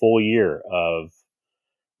almost a full year of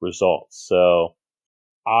results. So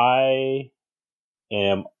I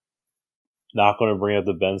am not going to bring up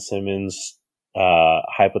the Ben Simmons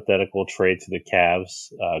hypothetical trade to the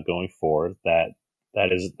Cavs going forward. That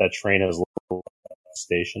train has left the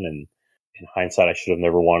station, and in hindsight, I should have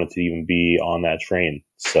never wanted to even be on that train.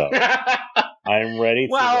 So I'm ready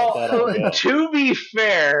to let that all go. To be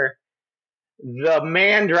fair, the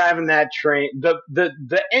man driving that train,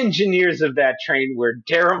 the engineers of that train were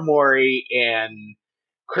Daryl Morey and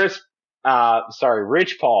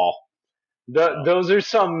Rich Paul. Those are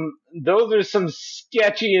some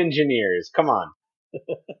sketchy engineers. Come on.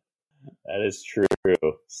 That is true.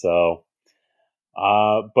 So,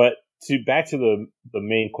 but back to the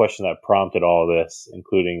main question that prompted all of this,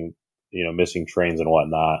 including, missing trains and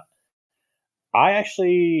whatnot. I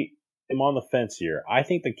actually am on the fence here. I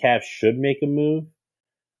think the Cavs should make a move.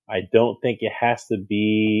 I don't think it has to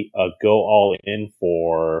be a go all in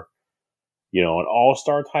for, an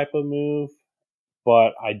all-star type of move,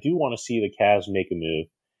 but I do want to see the Cavs make a move.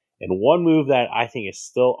 And one move that I think is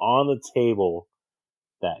still on the table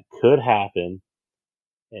that could happen,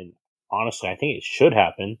 and honestly, I think it should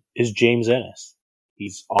happen, is James Ennis.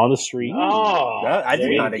 He's on the street. Oh, I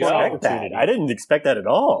did not expect that. I didn't expect that at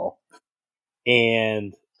all.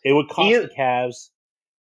 And it would cost the Cavs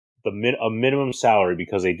a minimum salary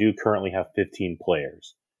because they do currently have 15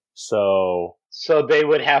 players. So they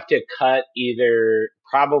would have to cut either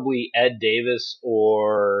probably Ed Davis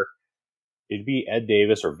or... It'd be Ed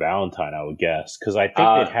Davis or Valentine, I would guess, because I think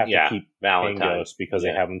they'd have to keep Pangos because they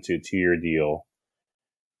have him to a 2-year deal.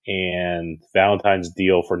 And Valentine's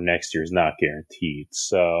deal for next year is not guaranteed.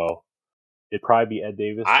 So it'd probably be Ed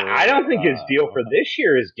Davis. I don't think his deal for this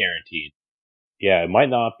year is guaranteed. Yeah, it might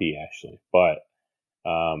not be, actually. But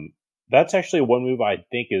that's actually one move I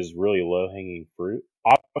think is really low-hanging fruit.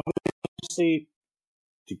 Obviously,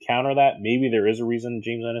 to counter that, maybe there is a reason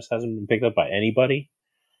James Ennis hasn't been picked up by anybody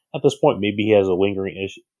at this point. Maybe he has a lingering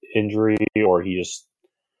injury, or he just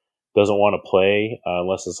doesn't want to play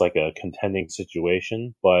unless it's like a contending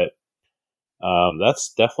situation. But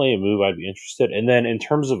that's definitely a move I'd be interested in. And then in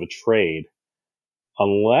terms of a trade,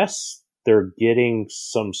 unless they're getting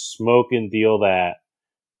some smoking deal that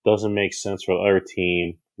doesn't make sense for the other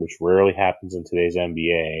team, which rarely happens in today's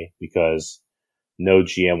NBA because no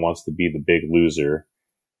GM wants to be the big loser.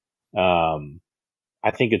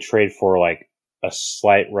 I think a trade for like a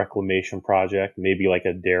slight reclamation project, maybe like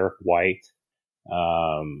a Derek White,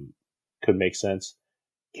 could make sense.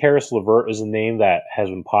 Karis LeVert is a name that has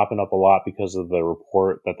been popping up a lot because of the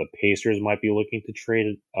report that the Pacers might be looking to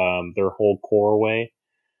trade their whole core away.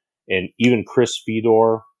 And even Chris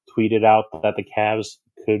Fedor tweeted out that the Cavs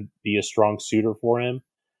could be a strong suitor for him.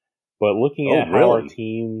 But looking at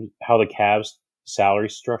how the Cavs salary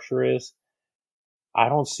structure is, I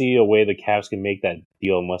don't see a way the Cavs can make that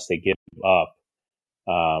deal unless they give up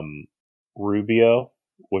Rubio,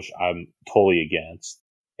 which I'm totally against.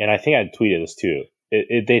 And I think I tweeted this too.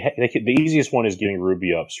 The easiest one is giving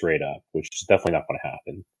Rubio up straight up, which is definitely not going to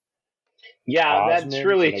happen. Yeah, Osman, that's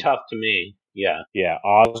really tough to me. Yeah. Yeah,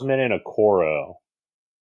 Osman and Okoro.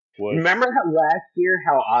 Remember how last year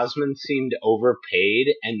how Osman seemed overpaid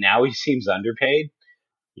and now he seems underpaid?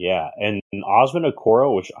 Yeah, and Osman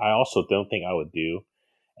Okoro, which I also don't think I would do.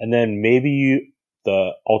 And then maybe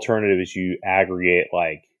the alternative is you aggregate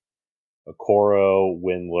like Okoro,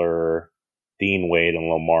 Windler, Dean Wade, and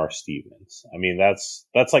Lamar Stevens. I mean, that's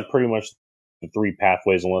like pretty much the three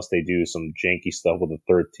pathways unless they do some janky stuff with a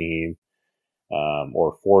third team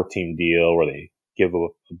or a 4-team deal where they give a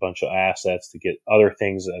bunch of assets to get other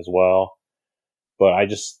things as well. But I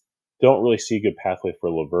just don't really see a good pathway for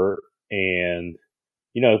LeVert. And,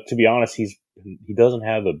 to be honest, he doesn't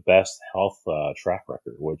have the best health track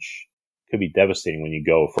record, which could be devastating when you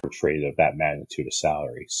go for a trade of that magnitude of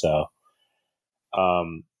salary. So,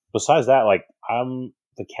 besides that,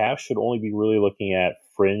 the Cavs should only be really looking at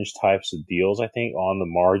fringe types of deals, I think, on the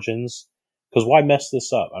margins. Because why mess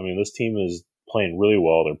this up? I mean, this team is playing really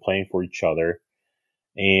well. They're playing for each other.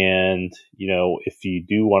 And, if you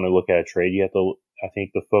do want to look at a trade, I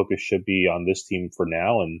think the focus should be on this team for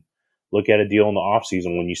now and look at a deal in the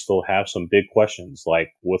offseason when you still have some big questions, like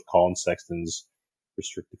with Colin Sexton's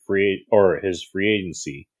restricted his free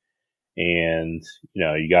agency. And,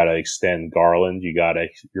 you got to extend Garland.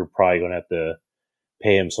 You're probably going to have to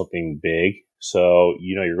pay him something big. So,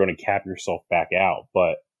 you're going to cap yourself back out.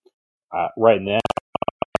 But right now,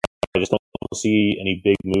 I just don't see any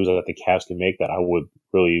big moves that the Cavs can make that I would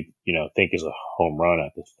really, think is a home run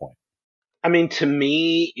at this point. I mean, to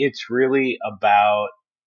me, it's really about,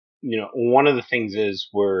 one of the things is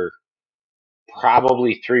we're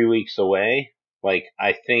probably 3 weeks away. Like,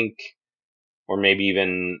 I think, or maybe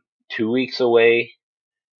even 2 weeks away.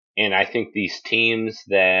 And I think these teams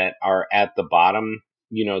that are at the bottom,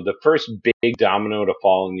 the first big domino to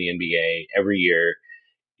fall in the NBA every year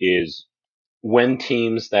is when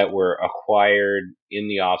teams that were acquired in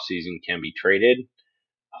the offseason can be traded.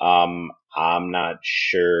 I'm not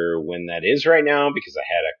sure when that is right now because I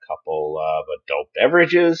had a couple of adult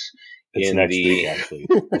beverages. It's next week, actually,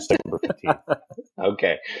 December 15th.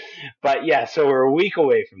 Okay. But yeah, so we're a week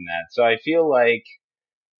away from that. So I feel like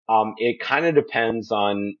it kind of depends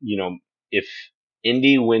on, if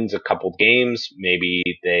Indy wins a couple games, maybe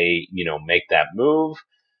they, make that move.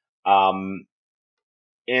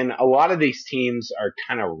 And a lot of these teams are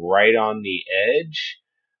kind of right on the edge.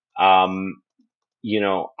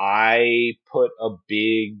 I put a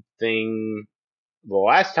big thing the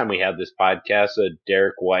last time we had this podcast,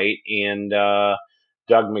 Derek White and Doug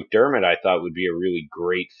McDermott, I thought would be a really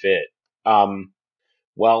great fit.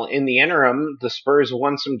 Well, in the interim, the Spurs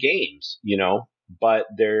won some games, but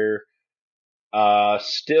they're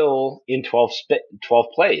still in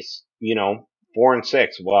 12th place,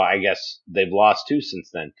 4-6. Well, I guess they've lost 2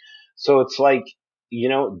 since then. So it's like,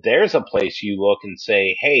 there's a place you look and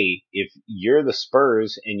say, hey, if you're the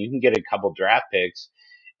Spurs and you can get a couple draft picks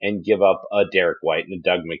and give up a Derek White and a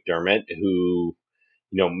Doug McDermott who,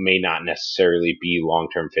 may not necessarily be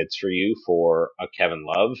long-term fits for you for a Kevin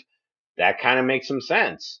Love, that kind of makes some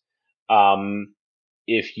sense.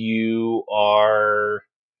 If you are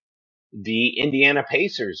the Indiana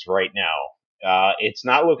Pacers right now, it's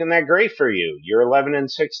not looking that great for you. You're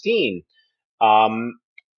 11-16.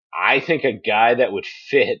 I think a guy that would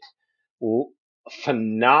fit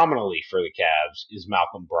phenomenally for the Cavs is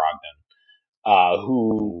Malcolm Brogdon,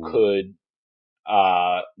 who could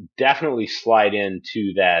definitely slide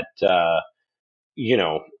into that.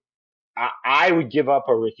 I would give up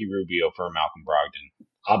a Ricky Rubio for a Malcolm Brogdon.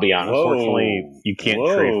 I'll be honest. Unfortunately, you can't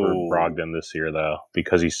trade for Brogdon this year, though,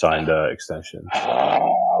 because he signed an extension.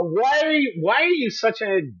 Why are you such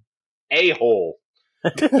an a-hole?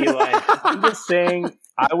 I'm just saying,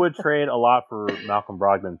 I would trade a lot for Malcolm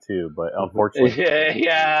Brogdon, too, but unfortunately...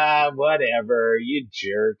 Yeah, whatever. You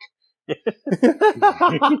jerk. Why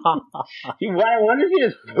don't you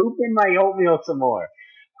just poop in my oatmeal some more?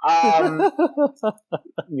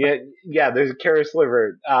 Yeah, there's a Karis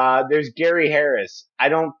Liver. There's Gary Harris. I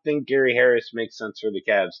don't think Gary Harris makes sense for the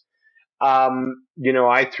Cavs.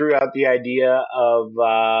 I threw out the idea of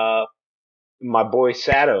my boy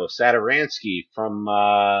Satoransky from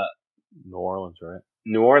New Orleans, right?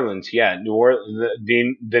 New Orleans, yeah,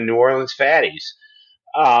 the New Orleans Fatties.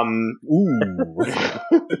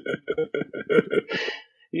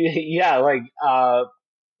 Yeah, like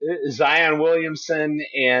Zion Williamson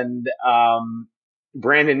and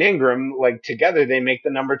Brandon Ingram, like together they make the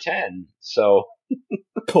number 10. So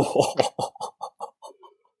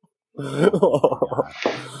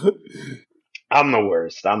I'm the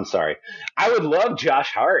worst. I'm sorry. I would love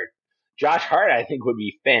Josh Hart. Josh Hart, I think, would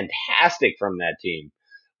be fantastic from that team.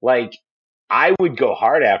 Like, I would go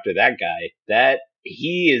hard after that guy.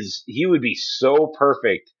 He would be so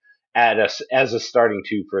perfect as a starting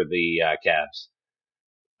 2 for the Cavs.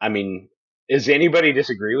 I mean, does anybody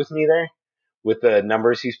disagree with me there? With the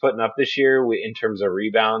numbers he's putting up this year in terms of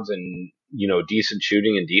rebounds and, decent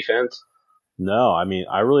shooting and defense? No, I mean,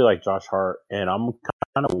 I really like Josh Hart, and I'm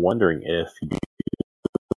kind of wondering if you do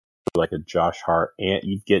like a Josh Hart, and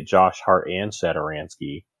you'd get Josh Hart and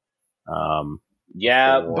Satoransky.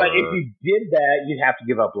 Yeah, but if you did that, you'd have to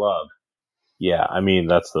give up Love. Yeah, I mean,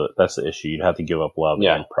 that's the issue. You'd have to give up Love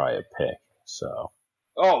and probably a pick. So.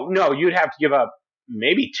 Oh, no, you'd have to give up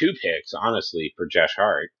maybe 2 picks, honestly, for Josh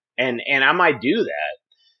Hart. And I might do that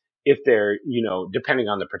if they're, depending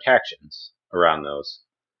on the protections around those.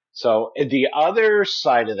 So the other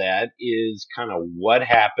side of that is kind of what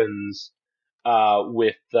happens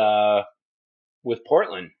with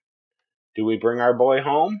Portland. Do we bring our boy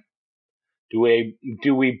home? Do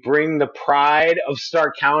we bring the pride of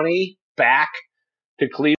Stark County back to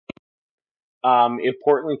Cleveland if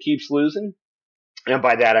Portland keeps losing? And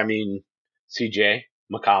by that I mean CJ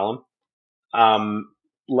McCollum.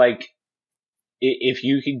 Like, if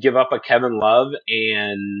you could give up a Kevin Love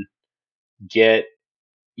and get,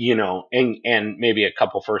 and maybe a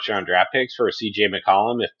couple first-round draft picks for a CJ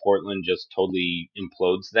McCollum if Portland just totally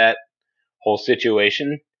implodes that whole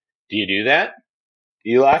situation, do you do that,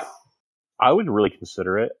 Eli? I would really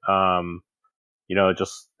consider it.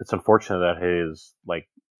 It's unfortunate that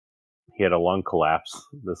he had a lung collapse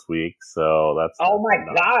this week, so that's... Oh my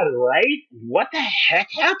God, right? What the heck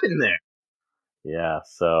happened there? Yeah,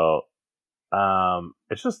 so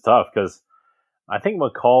it's just tough because, I think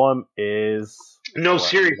McCollum is. No, what,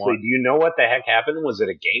 seriously, one- do you know what the heck happened? Was it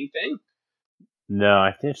a game thing? No,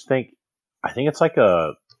 I think it's like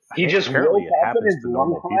a. I He think just apparently woke it up and happens his to lung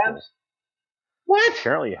normal people. collapsed? What?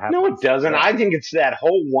 Apparently it happens. No, it doesn't. Yeah. I think it's that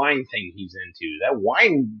whole wine thing he's into. That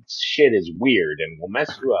wine shit is weird and will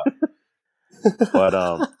mess you up. But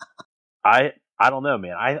I don't know,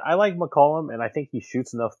 man. I like McCollum, and I think he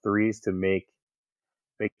shoots enough threes to make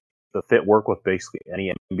the fit work with basically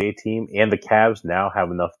any NBA team. And the Cavs now have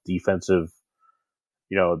enough defensive,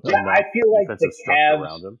 Yeah, enough I feel like defensive the structure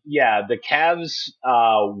around him. the Cavs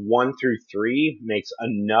 1 through 3 makes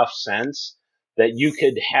enough sense that you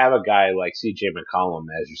could have a guy like CJ McCollum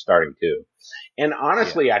as your starting two. And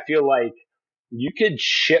honestly, I feel like you could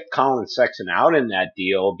ship Colin Sexton out in that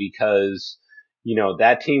deal because,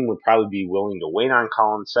 that team would probably be willing to wait on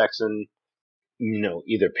Colin Sexton,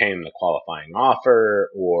 either pay him the qualifying offer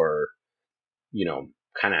or,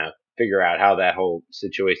 kind of figure out how that whole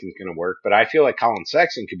situation is going to work. But I feel like Colin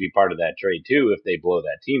Sexton could be part of that trade too if they blow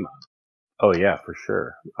that team up. Oh yeah, for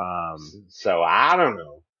sure. So I don't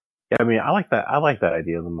know. Yeah, I mean, I like that. I like that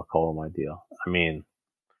idea, the McCollum idea. I mean,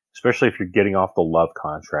 especially if you're getting off the Love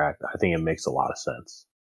contract, I think it makes a lot of sense.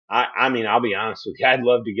 I mean, I'll be honest with you. I'd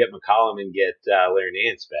love to get McCollum and get Larry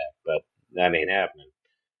Nance back, but that ain't happening.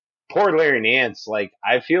 Poor Larry Nance.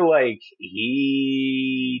 I feel like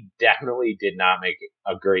he definitely did not make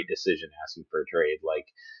a great decision asking for a trade.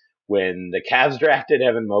 When the Cavs drafted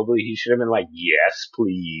Evan Mobley, he should have been like, yes,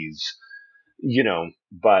 please.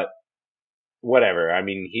 But whatever. I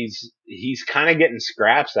mean, he's kind of getting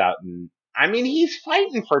scraps out, and I mean, he's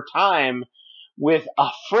fighting for time with a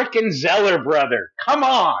frickin' Zeller brother. Come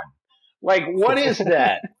on. What is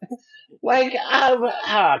that?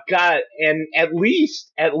 God. And at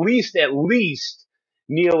least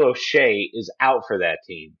Neil O'Shea is out for that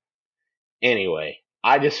team. Anyway,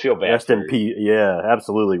 I just feel bad. Rest in peace. Yeah,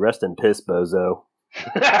 absolutely. Rest in piss, bozo.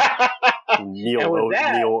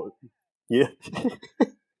 Neil. Yeah.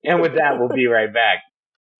 And with that, we'll be right back.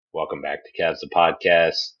 Welcome back to Cavs the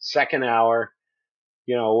Podcast, second hour.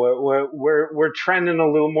 We're trending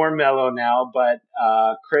a little more mellow now, but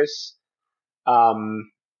Chris,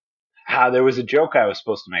 there was a joke I was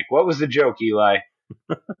supposed to make. What was the joke, Eli?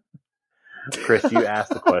 Chris, you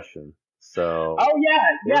asked the question, so. Oh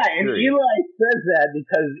yeah, and Eli says that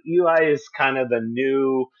because Eli is kind of the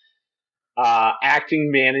new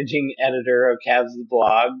acting managing editor of Cavs the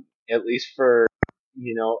Blog, at least for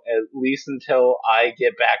at least until I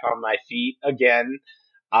get back on my feet again.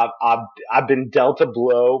 I've been dealt a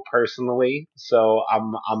blow personally, so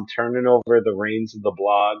I'm turning over the reins of the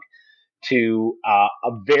blog to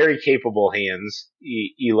a very capable hands,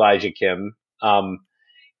 Elijah Kim.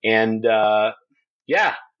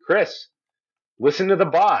 Chris, listen to the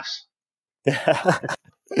boss.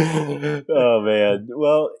 Oh man.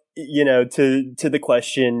 Well, to the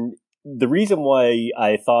question, the reason why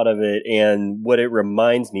I thought of it and what it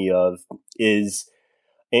reminds me of is,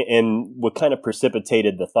 and what kind of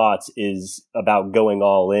precipitated the thoughts is about going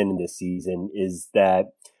all in this season, is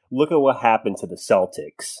that look at what happened to the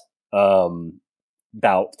Celtics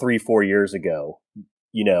about 3-4 years ago.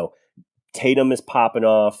 Tatum is popping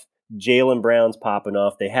off. Jaylen Brown's popping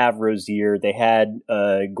off. They have Rozier. They had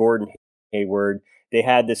Gordon Hayward. They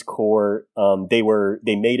had this core. They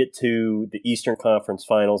made it to the Eastern Conference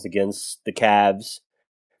Finals against the Cavs.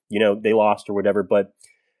 They lost or whatever, but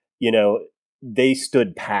they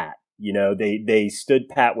stood pat. They stood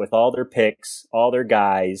pat with all their picks, all their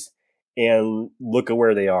guys, and look at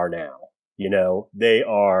where they are now. They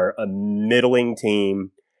are a middling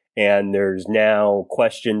team, and there's now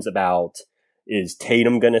questions about, is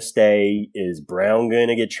Tatum going to stay? Is Brown going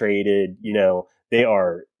to get traded? They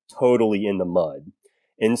are totally in the mud.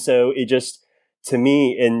 And so it just, to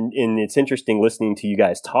me, and it's interesting listening to you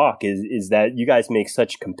guys talk, is that you guys make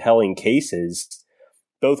such compelling cases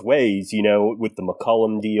both ways, with the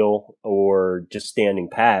McCollum deal or just standing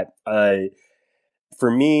pat.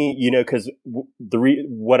 For me, because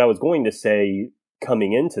what I was going to say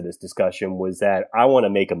coming into this discussion was that I want to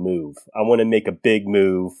make a move. I want to make a big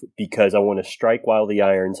move because I want to strike while the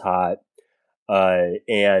iron's hot.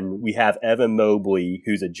 And we have Evan Mobley,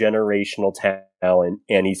 who's a generational talent,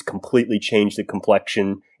 and he's completely changed the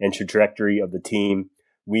complexion and trajectory of the team.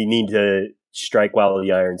 We need to strike while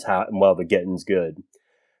the iron's hot and while the getting's good.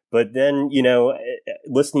 But then,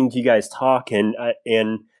 listening to you guys talk, and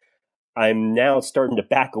I'm now starting to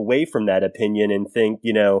back away from that opinion and think,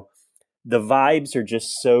 the vibes are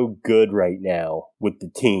just so good right now with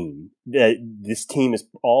the team. This team is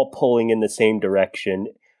all pulling in the same direction.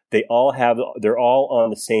 They're all on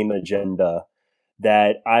the same agenda.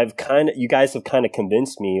 that you guys have kind of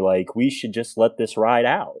convinced me, like, we should just let this ride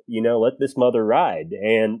out, let this mother ride.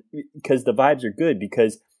 And because the vibes are good,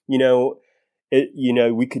 because,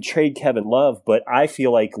 we could trade Kevin Love, but I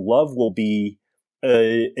feel like Love will be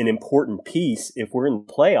an important piece if we're in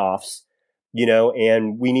the playoffs,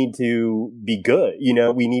 and we need to be good.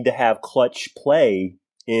 We need to have clutch play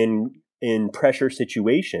in pressure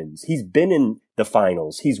situations. He's been in the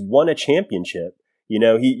finals. He's won a championship.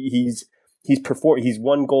 He's performed. He's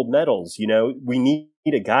won gold medals. We need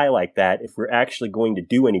a guy like that if we're actually going to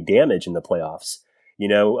do any damage in the playoffs.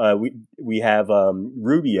 We have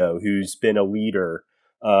Rubio, who's been a leader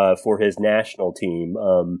for his national team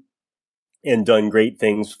and done great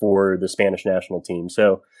things for the Spanish national team.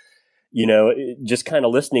 So, just kind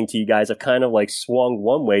of listening to you guys, I've kind of like swung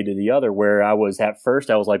one way to the other, where I was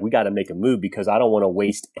like, we got to make a move because I don't want to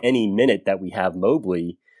waste any minute that we have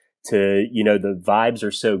Mobley to, the vibes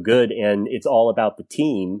are so good and it's all about the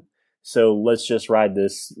team. So let's just ride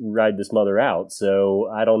this mother out. So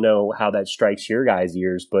I don't know how that strikes your guys'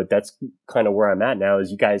 ears, but that's kind of where I'm at now,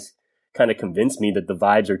 is you guys kind of convinced me that the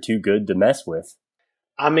vibes are too good to mess with.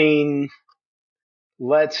 I mean,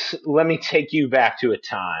 let me take you back to a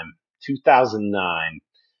time, 2009,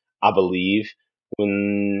 I believe,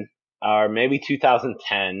 or maybe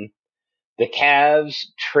 2010, the Cavs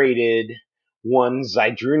traded one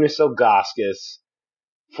Zydrunas Ilgauskas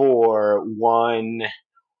for one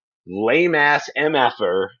lame-ass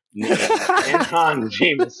MFer named Anton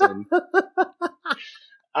Jameson.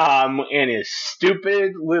 And his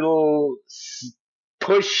stupid little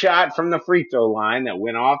push shot from the free throw line that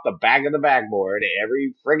went off the back of the backboard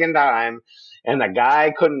every friggin' time. And the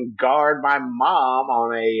guy couldn't guard my mom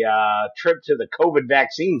on a trip to the COVID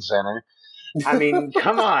vaccine center. I mean,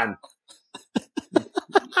 come on.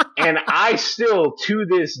 And I still, to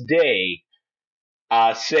this day,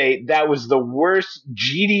 say that was the worst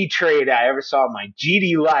GD trade I ever saw in my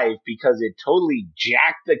GD life, because it totally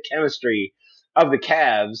jacked the chemistry of the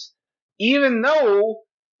Cavs, even though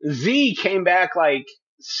Z came back like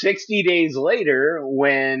 60 days later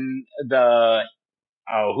when the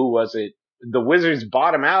Wizards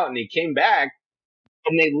bought him out, and he came back,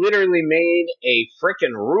 and they literally made a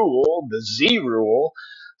frickin' rule, the Z rule,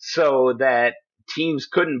 so that teams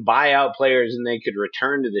couldn't buy out players and they could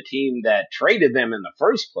return to the team that traded them in the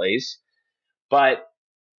first place. But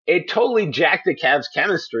it totally jacked the Cavs'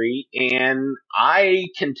 chemistry, and I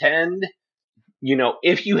contend,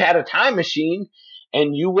 if you had a time machine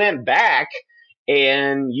and you went back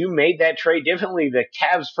and you made that trade differently, the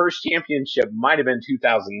Cavs' first championship might have been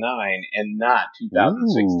 2009 and not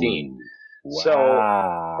 2016. Ooh, wow. So,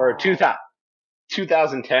 or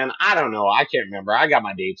 2010, I don't know. I can't remember. I got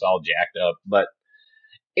my dates all jacked up, but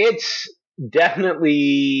it's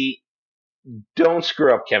definitely, don't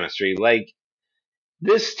screw up chemistry. Like,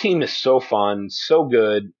 this team is so fun, so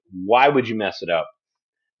good. Why would you mess it up?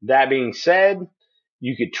 That being said,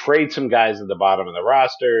 you could trade some guys at the bottom of the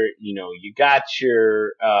roster. You got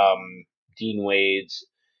your Dean Wades.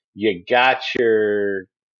 You got your,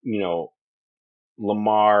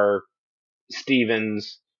 Lamar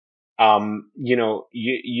Stevens.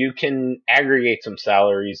 You can aggregate some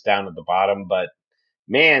salaries down at the bottom, but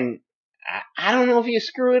man, I don't know if you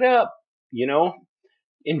screw it up.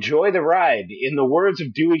 Enjoy the ride. In the words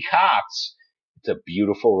of Dewey Cox, it's a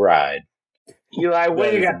beautiful ride. Eli, what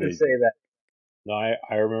do you got to say that? No,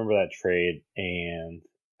 I remember that trade, and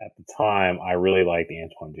at the time, I really liked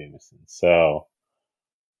Antoine Jameson. So,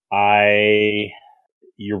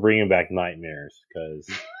 you're bringing back nightmares, because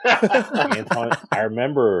Antoine. I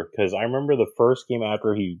remember the first game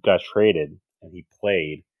after he got traded and he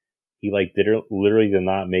played, he literally did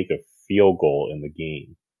not make a field goal in the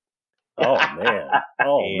game. Oh man!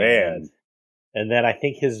 Man! And then I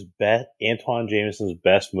think Antoine Jameson's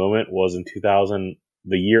best moment was in 2000.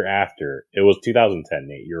 The year after, it was 2010,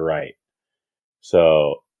 Nate, you're right.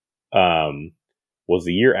 So, was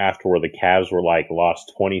the year after where the Cavs were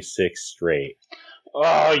lost 26 straight.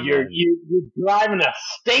 Oh, you're driving a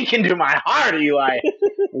stake into my heart, Eli.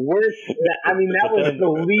 That was the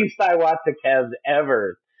least I watched the Cavs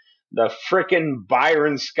ever. The frickin'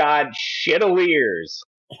 Byron Scott Shitaliers.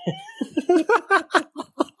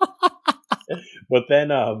 But then,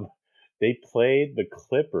 they played the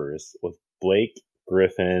Clippers with Blake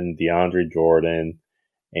Griffin, DeAndre Jordan,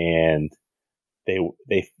 and they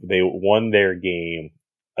won their game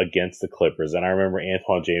against the Clippers. And I remember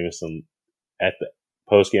Antoine Jameson at the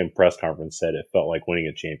post-game press conference said it felt like winning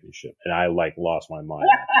a championship, and I lost my mind.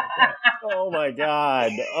 Oh my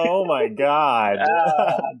god! Oh my god!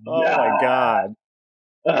 Oh my god!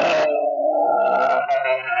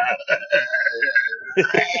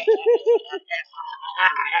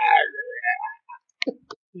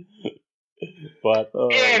 But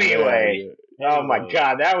Anyway. Oh my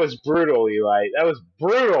God, that was brutal, Eli. That was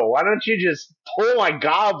brutal. Why don't you just pull my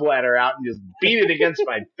gallbladder out and just beat it against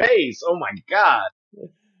my face? Oh my God.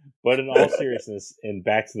 But in all seriousness, and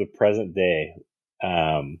back to the present day,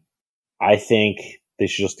 I think they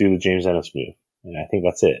should just do the James Ennis move. And I think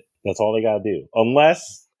that's it. That's all they got to do.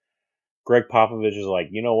 Unless Greg Popovich is like,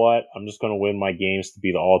 you know what? I'm just going to win my games to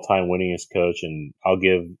be the all-time winningest coach, and I'll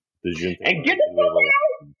give the June thing. And get the fuck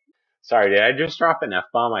out! Sorry, did I just drop an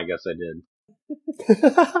F-bomb? I guess I did.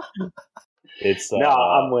 It's no,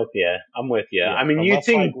 I'm with you. Yeah, I mean, you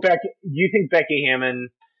think Becky Hammon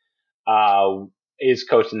is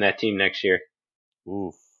coaching that team next year?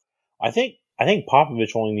 Oof. I think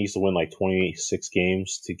Popovich only needs to win like 26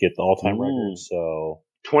 games to get the all-time record. So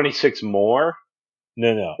 26 more?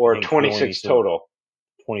 No. Or 26 total.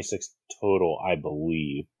 26 total, I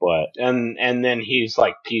believe. But and then he's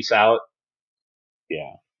like, peace out.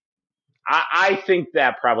 Yeah. I think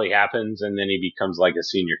that probably happens, and then he becomes like a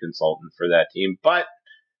senior consultant for that team. But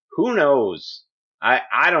who knows?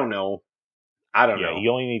 I don't know. I don't know. He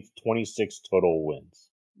only needs 26 total wins.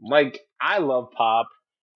 Like, I love Pop.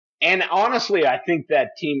 And honestly, I think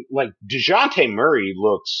that team, like, DeJounte Murray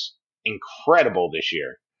looks incredible this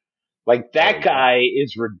year. Like, that guy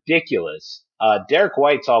is ridiculous. Derek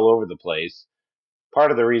White's all over the place.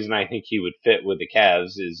 Part of the reason I think he would fit with the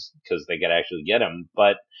Cavs is because they could actually get him.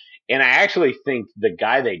 And I actually think the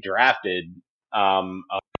guy they drafted,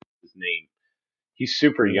 his name, he's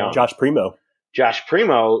super young. Josh Primo. Josh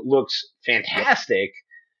Primo looks fantastic,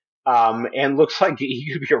 and looks like he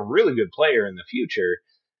could be a really good player in the future.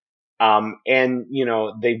 And, you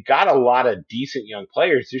know, they've got a lot of decent young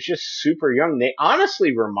players. They're just super young. They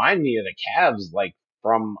honestly remind me of the Cavs, like,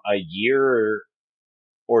 from a year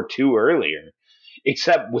or two earlier,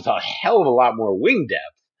 except with a hell of a lot more wing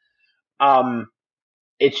depth.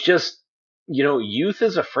 It's just, you know, youth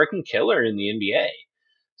is a freaking killer in the NBA.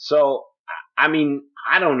 So, I mean,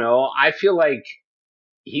 I don't know. I feel like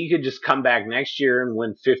he could just come back next year and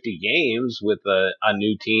win 50 games with a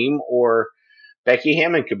new team, or Becky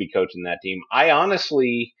Hammon could be coaching that team. I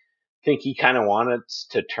honestly think he kind of wanted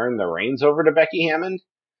to turn the reins over to Becky Hammon.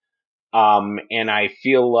 And I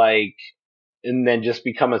feel like, and then just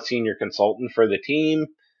become a senior consultant for the team.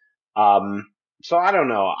 So I don't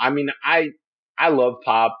know. I mean, I love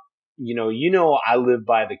Pop. You know, I live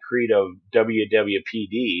by the creed of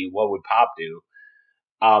WWPD. What would Pop do?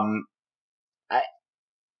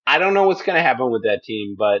 I don't know what's going to happen with that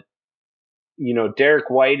team, but, you know, Derek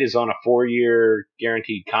White is on a 4-year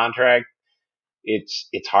guaranteed contract. It's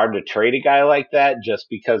hard to trade a guy like that just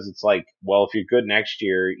because it's like, well, if you're good next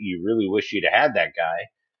year, you really wish you'd have had that guy.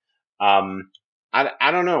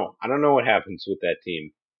 I don't know. I don't know what happens with that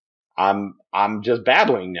team. I'm just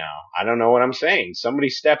babbling now. I don't know what I'm saying. Somebody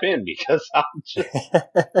step in because I'm just,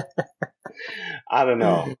 I don't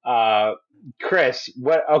know. Chris,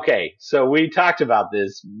 okay, so we talked about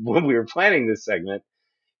this when we were planning this segment.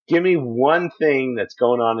 Give me one thing that's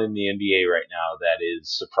going on in the NBA right now that is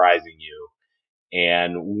surprising you,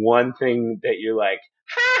 and one thing that you're like,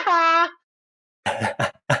 ha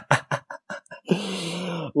ha.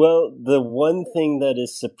 Well, the one thing that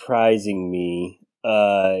is surprising me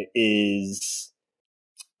is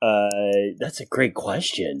that's a great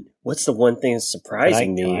question. What's the one thing that's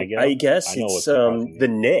surprising me? I guess it's the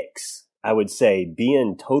Knicks. I would say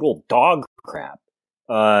being total dog crap.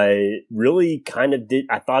 Really kind of did.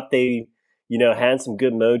 I thought they, you know, had some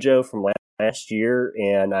good mojo from last year,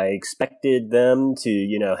 and I expected them to,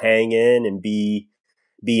 you know, hang in and be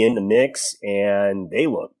in the mix, and they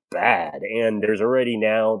look bad. And there's already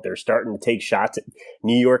now they're starting to take shots at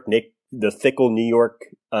New York. The fickle New York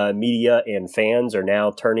media and fans are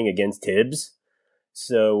now turning against Tibbs.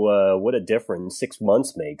 So what a difference 6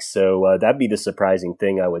 months makes. So that'd be the surprising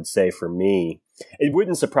thing, I would say, for me. It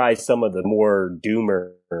wouldn't surprise some of the more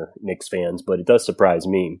doomer Knicks fans, but it does surprise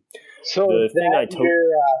me. So the thing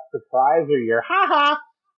your surprise or your ha-ha?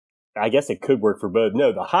 I guess it could work for both.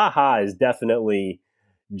 No, the ha-ha is definitely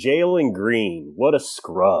Jalen Green. What a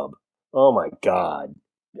scrub. Oh, my God.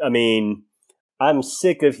 I mean, I'm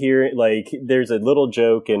sick of hearing, like, there's a little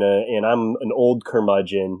joke and I'm an old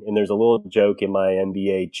curmudgeon, and there's a little joke in my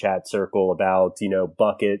NBA chat circle about, you know,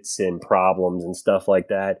 buckets and problems and stuff like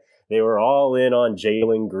that. They were all in on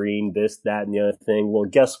Jalen Green, this, that, and the other thing. Well,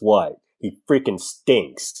 guess what? He freaking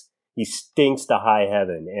stinks. He stinks to high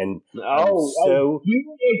heaven. And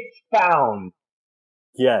you expound.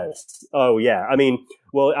 Yes. Oh, yeah. I mean,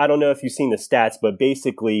 well, I don't know if you've seen the stats, but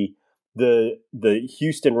basically the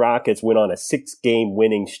Houston Rockets went on a 6-game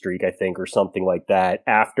winning streak, I think, or something like that,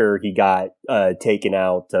 after he got taken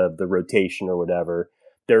out of the rotation or whatever.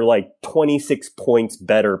 They're like 26 points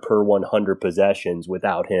better per 100 possessions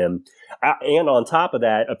without him. And on top of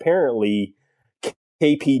that, apparently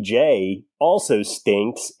KPJ also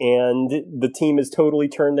stinks, and the team has totally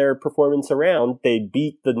turned their performance around. They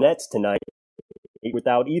beat the Nets tonight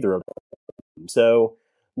without either of them. So,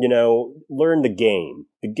 learn the game.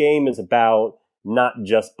 The game is about not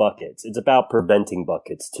just buckets. It's about preventing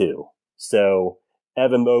buckets too. So,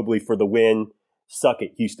 Evan Mobley for the win. Suck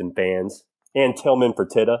it, Houston fans. And Tillman for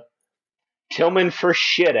Titta. Tillman for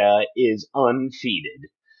Shitta is undefeated.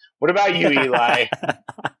 What about you, Eli?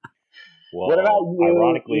 Well, what about you,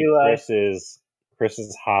 ironically, Eli?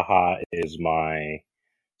 Chris's haha is my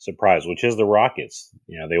surprise, which is the Rockets.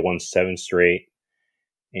 They won 7 straight,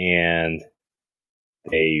 and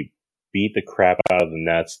they beat the crap out of the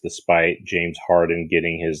Nets despite James Harden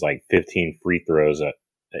getting his 15 free throws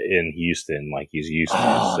in Houston like he's used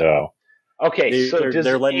to. So okay,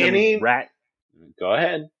 they're letting them rat. Go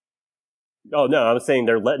ahead. Oh no, I'm saying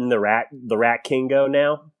they're letting the Rat King go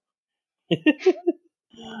now.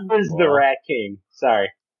 Who's the Rat King? Sorry.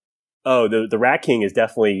 Oh, the Rat King is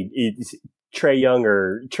definitely Trae Young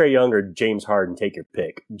or James Harden. Take your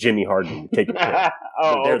pick. Jimmy Harden. Take your pick.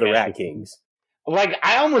 They're the Rat Kings.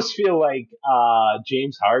 I almost feel like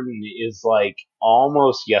James Harden is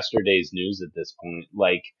almost yesterday's news at this point.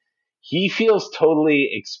 He feels totally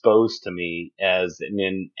exposed to me as an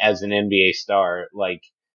NBA star.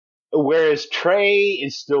 Whereas Trae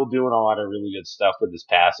is still doing a lot of really good stuff with his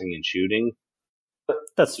passing and shooting.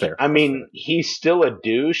 That's fair. I mean, he's still a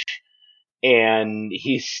douche, and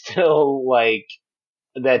he's still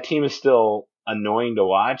that team is still annoying to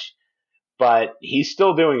watch, but he's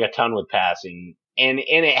still doing a ton with passing, and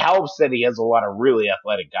it helps that he has a lot of really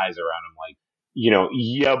athletic guys around him,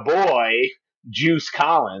 your boy Juice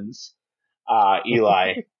Collins,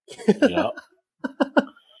 Eli. Yep.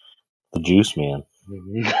 The Juice Man.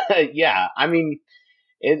 Yeah, I mean,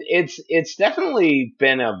 it's definitely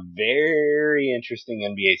been a very interesting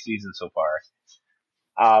NBA season so far.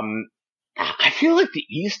 I feel like the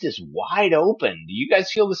East is wide open. Do you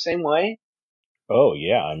guys feel the same way? Oh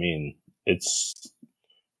yeah, I mean it's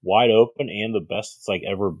wide open and the best it's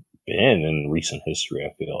ever been in recent history.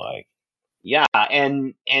 I feel like. Yeah,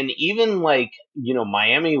 and even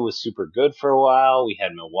Miami was super good for a while. We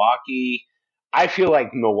had Milwaukee. I feel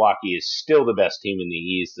like Milwaukee is still the best team in the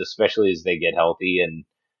East, especially as they get healthy. And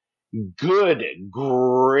good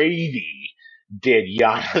gravy did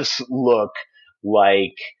Giannis look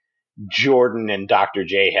like Jordan and Dr.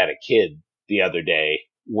 J had a kid the other day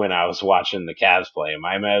when I was watching the Cavs play him.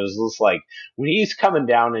 I was just when he's coming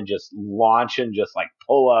down and just launching, just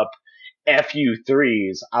pull up FU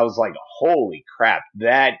threes, I was like, holy crap,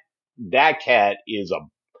 that cat is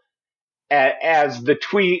as the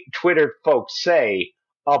Twitter folks say,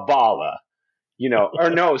 a baller.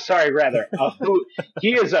 Or no, sorry, rather,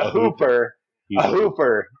 he is a hooper. A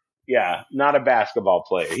hooper. Yeah, not a basketball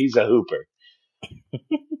player. He's a hooper.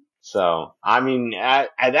 So, I mean,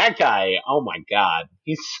 that guy, oh my God,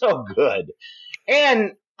 he's so good.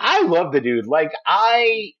 And I love the dude.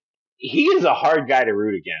 He is a hard guy to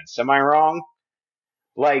root against. Am I wrong?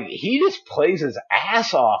 He just plays his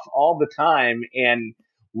ass off all the time and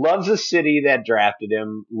loves the city that drafted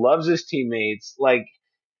him, loves his teammates.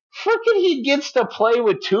 Frickin' he gets to play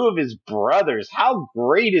with 2 of his brothers. How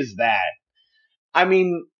great is that? I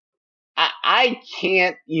mean, I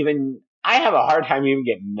can't even, I have a hard time even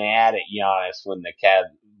getting mad at Giannis when the Cavs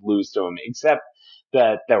lose to him, except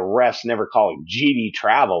that the refs never call GD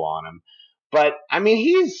travel on him. But, I mean,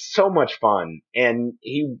 he's so much fun, and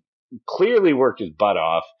he clearly worked his butt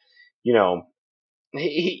off.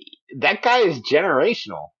 That guy is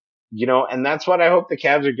generational, and that's what I hope the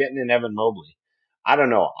Cavs are getting in Evan Mobley. I don't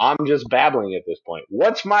know. I'm just babbling at this point.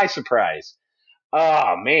 What's my surprise?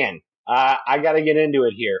 Oh, man. I got to get into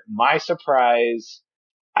it here. My surprise,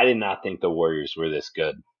 I did not think the Warriors were this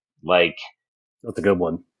good. That's a good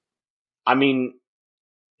one. I mean,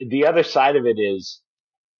 the other side of it is,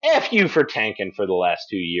 F you for tanking for the last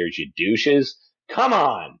 2 years, you douches. Come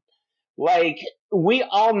on. We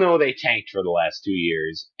all know they tanked for the last 2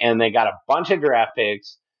 years, and they got a bunch of draft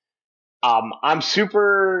picks. I'm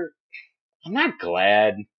not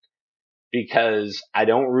glad because I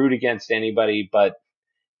don't root against anybody, but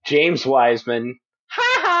James Wiseman,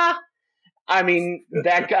 I mean,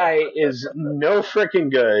 that guy is no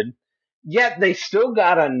frickin' good, yet they still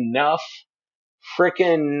got enough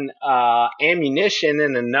frickin' ammunition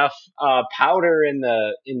and enough powder in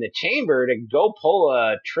the chamber to go pull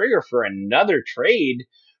a trigger for another trade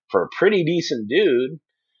for a pretty decent dude.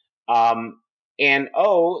 And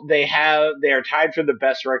they are tied for the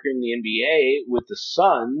best record in the NBA with the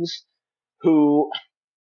Suns, who,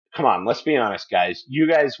 come on, let's be honest, guys. You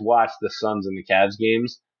guys watched the Suns and the Cavs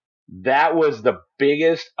games. That was the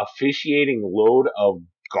biggest officiating load of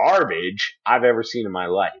garbage I've ever seen in my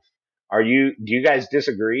life. Do you guys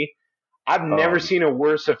disagree? I've never seen a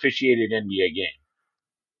worse officiated NBA game.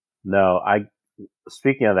 No,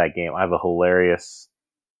 speaking of that game, I have a hilarious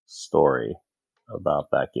story about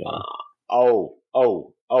that game.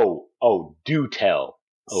 Do tell,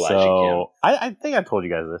 Elijah Kim. I think I told you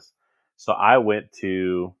guys this. So I went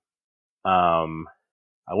to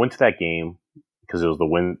that game because it was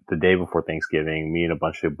the day before Thanksgiving. Me and a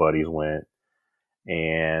bunch of buddies went,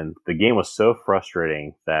 and the game was so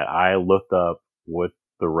frustrating that I looked up what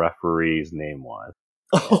the referee's name was.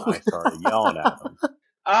 And I started yelling at him.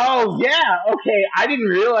 Oh yeah, okay. I didn't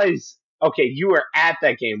realize. Okay, you were at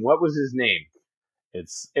that game. What was his name?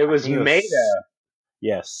 It was Mehta.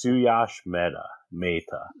 Yeah, Suyash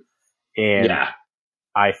Mehta. And yeah.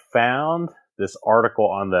 I found this article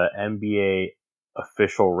on the NBA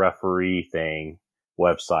official referee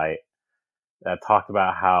website that talked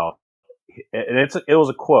about how, and it was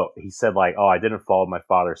a quote. He said like, "Oh, I didn't follow my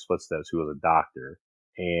father's footsteps, who was a doctor,"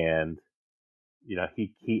 and he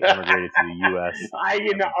immigrated to the U.S. I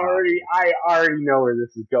already know where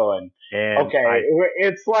this is going. And okay,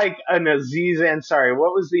 it's like an Aziz Ansari.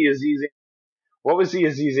 What was the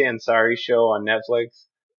Aziz Ansari show on Netflix?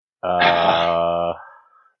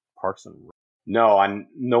 Parks and Rec. No, on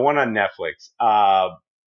the one on Netflix.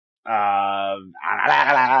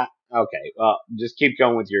 Okay, well, just keep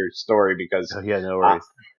going with your story because yeah, no worries.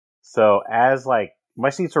 So as like my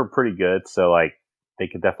seats were pretty good, so like they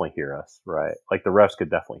could definitely hear us, right? Like the refs could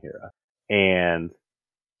definitely hear us. And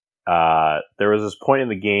there was this point in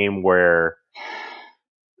the game where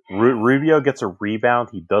Rubio gets a rebound.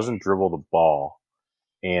 He doesn't dribble the ball,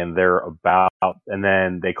 and and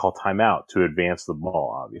then they call timeout to advance the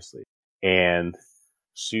ball, obviously. And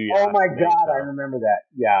oh my God, I remember that.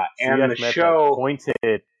 Yeah, and the show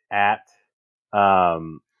pointed at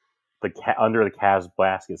under the Cavs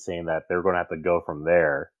basket, saying that they're going to have to go from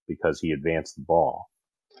there because he advanced the ball.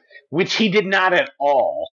 Which he did not at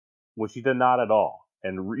all.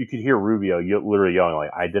 And you could hear Rubio literally yelling,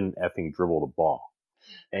 like, "I didn't effing dribble the ball."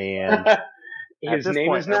 And his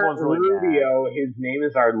name is not Rubio. His name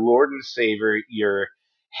is our Lord and Savior, your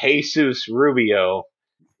Jesus Rubio.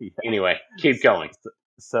 Yeah. Anyway, keep going.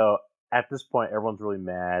 So at this point, everyone's really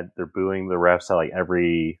mad. They're booing the refs at like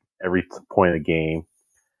every point of the game.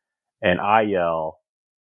 And I yell,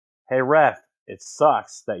 "Hey, ref, it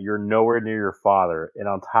sucks that you're nowhere near your father, and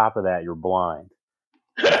on top of that, you're blind."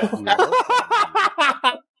 I'm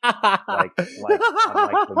like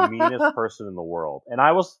the meanest person in the world. And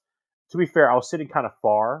I was, to be fair, I was sitting kind of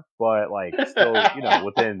far, but like still,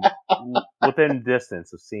 within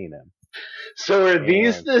distance of seeing him. So are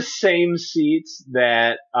these the same seats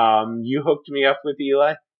that you hooked me up with,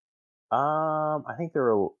 Eli? I think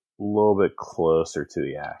they're a little bit closer to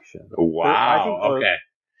the action. Wow. Okay.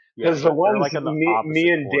 Because the ones like me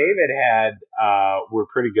and David had were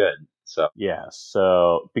pretty good. So yeah.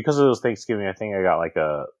 So because it was Thanksgiving, I think I got like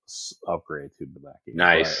a upgrade to the back.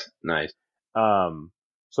 Nice.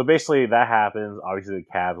 So basically that happens. Obviously the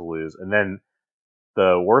Cavs lose, and then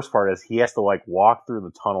the worst part is he has to like walk through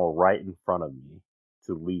the tunnel right in front of me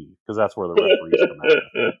to leave because that's where the referees come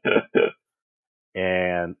out.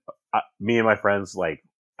 And me and my friends, like,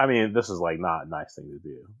 I mean, this is like not a nice thing to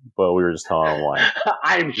do, but we were just telling him like,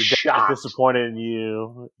 I'm shocked, disappointed in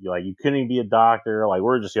you. You're like, you couldn't even be a doctor. Like,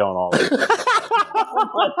 we're just yelling all this. Oh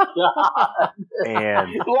my God!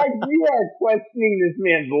 And like you are questioning this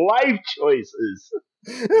man's life choices.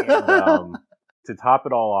 And, to top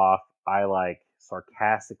it all off, I like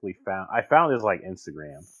sarcastically found his like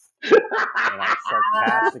Instagram, and I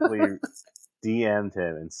sarcastically DM'd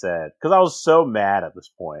him and said, because I was so mad at this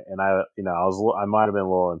point, and I might have been a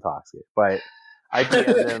little intoxicated, but I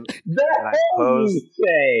DM'd him and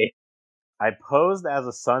I posed as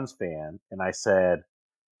a Suns fan, and I said,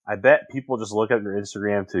 I bet people just look at your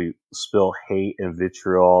Instagram to spill hate and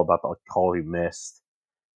vitriol about the call you missed,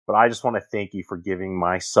 but I just want to thank you for giving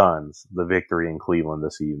my Suns the victory in Cleveland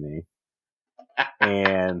this evening.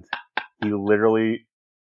 And he literally,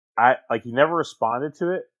 he never responded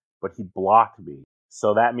to it, but he blocked me.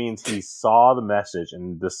 So that means he saw the message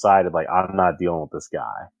and decided, like, I'm not dealing with this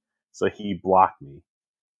guy. So he blocked me.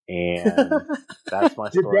 And that's my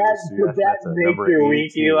story. Did that make your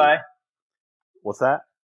week, Eli? What's that?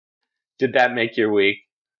 Did that make your week?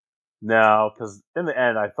 No, because in the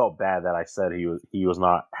end, I felt bad that I said he was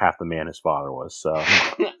not half the man his father was. So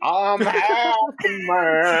I'm half the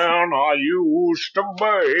man I used to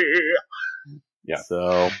be. Yeah.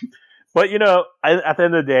 So, but at the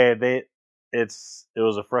end of the day, it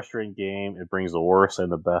was a frustrating game. It brings the worst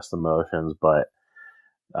and the best emotions, but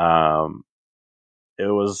it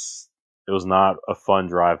was not a fun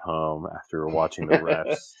drive home after watching the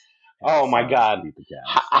refs. Oh my God!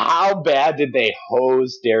 How bad did they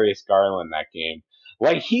hose Darius Garland that game?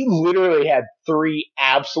 Like, he literally had 3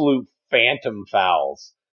 absolute phantom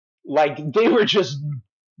fouls. Like, they were just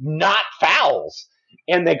not fouls,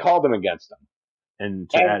 and they called them against him. And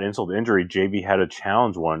to add insult to injury, JV had a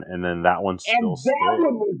challenge one, and then that one still stayed. That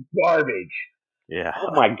one was garbage. Yeah.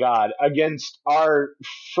 Oh my God! Against our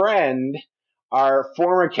friend, our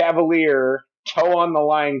former Cavalier, toe on the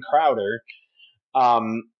line Crowder.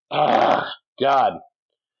 God.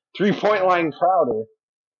 3-point line Crowder.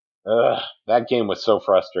 That game was so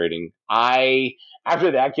frustrating.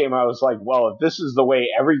 After that game, I was like, well, if this is the way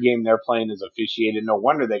every game they're playing is officiated, no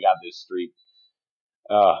wonder they got this streak.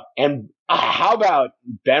 And how about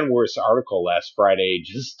Ben Worth's article last Friday,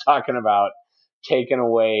 just talking about taking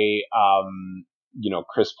away,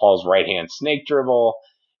 Chris Paul's right-hand snake dribble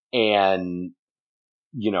and,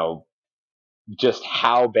 just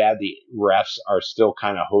how bad the refs are still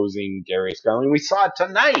kind of hosing Darius Garland. We saw it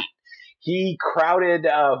tonight. He crowded,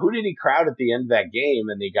 who did he crowd at the end of that game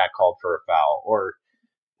and they got called for a foul? Or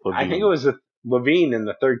LaVine. I think it was LaVine in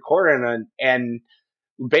the third quarter. And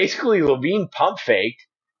basically LaVine pump faked.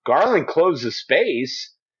 Garland closed the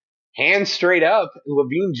space, hands straight up.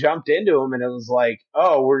 LaVine jumped into him and it was like,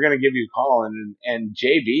 oh, we're going to give you a call. And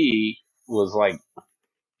JB was like,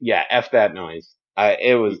 yeah, F that noise.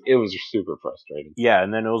 It was super frustrating. Yeah,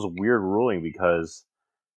 and then it was a weird ruling because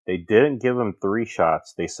they didn't give him 3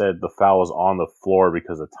 shots. They said the foul was on the floor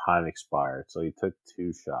because the time expired, so he took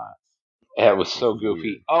 2 shots. It was so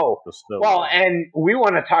goofy. Weird. Weird. And we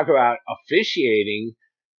want to talk about officiating.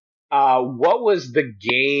 What was the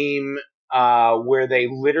game where they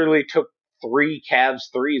literally took 3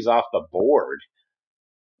 Cavs threes off the board?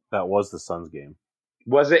 That was the Suns game.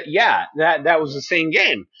 Was it? Yeah, that was the same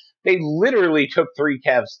game. They literally took 3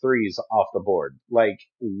 Cavs threes off the board. Like,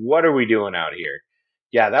 what are we doing out here?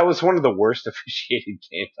 Yeah, that was one of the worst officiated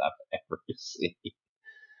games I've ever seen.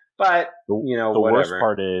 But, the whatever. Worst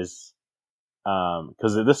part is,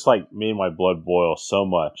 because this made my blood boil so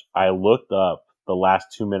much. I looked up the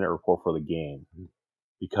last 2-minute report for the game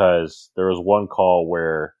because there was one call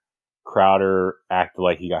where Crowder acted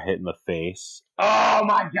like he got hit in the face. Oh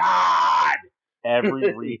my God!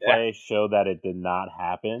 Every replay showed that it did not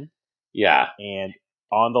happen. Yeah. And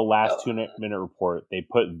on the last 2-minute report, they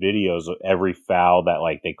put videos of every foul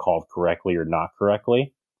that they called correctly or not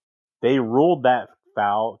correctly. They ruled that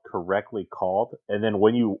foul correctly called, and then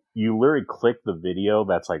when you literally click the video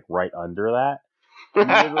that's right under that, you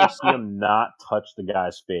literally see him not touch the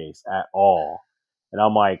guy's face at all. And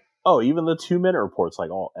I'm like, oh, even the 2-minute report's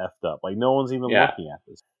all effed up. No one's even looking at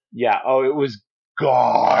this. Yeah. Oh, it was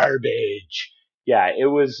garbage. Yeah, it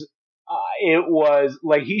was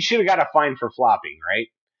he should have got a fine for flopping, right?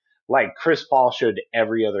 Like Chris Paul should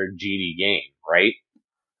every other GD game, right?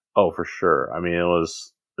 Oh, for sure. I mean, it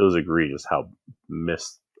was egregious how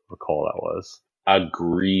missed a call that was.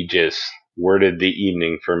 Egregious. Word of the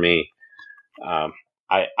evening for me.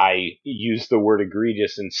 I used the word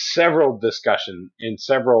egregious in several discussions, in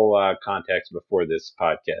several contexts before this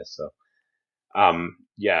podcast. So,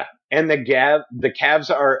 yeah. And the Cavs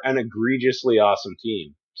are an egregiously awesome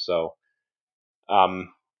team. So,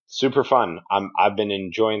 super fun. I've been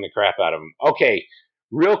enjoying the crap out of them. Okay,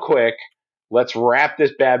 real quick, let's wrap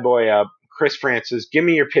this bad boy up. Chris Francis, give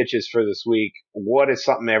me your pitches for this week. What is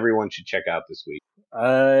something everyone should check out this week?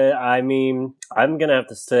 I mean, I'm gonna have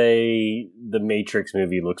to say the Matrix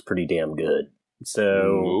movie looks pretty damn good. So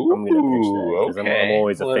I'm gonna pitch that because I'm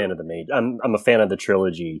always a fan of the Matrix. I'm a fan of the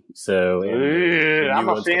trilogy. So I'm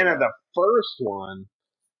a fan of the first one.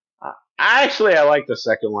 Actually, I like the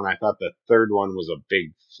second one. I thought the third one was a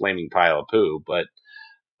big flaming pile of poo, but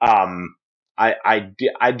I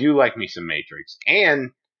do like me some Matrix,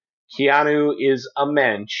 and Keanu is a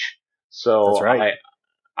mensch, so that's right.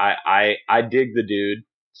 I dig the dude,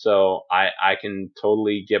 so I can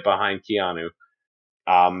totally get behind Keanu.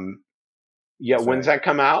 Yeah, that's when's that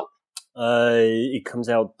come out? It comes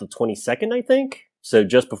out the 22nd, I think. So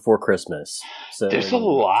just before Christmas. So there's a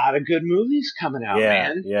lot of good movies coming out,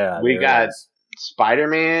 man. Yeah, we got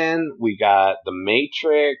Spider-Man, we got The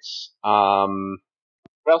Matrix.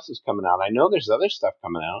 What else is coming out? I know there's other stuff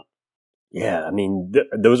coming out. Yeah, I mean,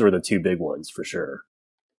 those were the 2 big ones for sure.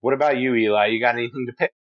 What about you, Eli? You got anything to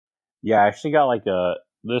pick? Yeah, I actually got like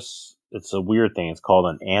it's a weird thing. It's called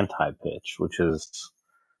an anti-pitch, which is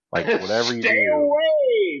like whatever you Stay do,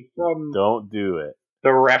 away from don't do it.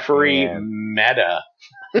 the referee And- meta.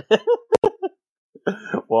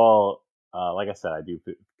 Well, like I said, I do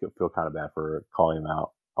feel kind of bad for calling him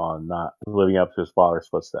out on not living up to his father's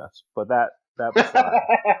footsteps. But that aside,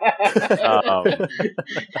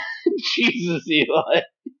 Jesus, Eli.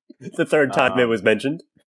 The third time it was mentioned.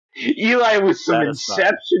 Eli with some That aside.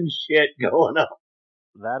 Inception shit going on.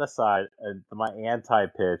 that aside, my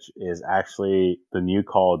anti-pitch is actually the new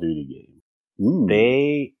Call of Duty game. Ooh.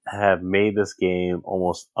 They have made this game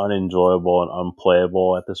almost unenjoyable and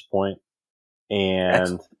unplayable at this point.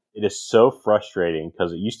 And it is so frustrating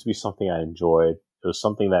because it used to be something I enjoyed. It was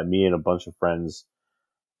something that me and a bunch of friends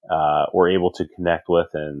were able to connect with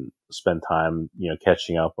and spend time,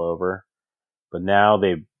 catching up over. But now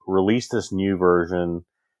they've released this new version.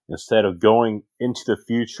 Instead of going into the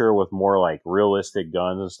future with more like realistic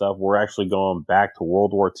guns and stuff, we're actually going back to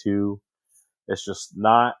World War II. It's just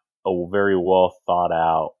not a very well thought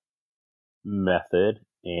out method,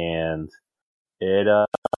 and it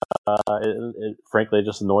frankly, it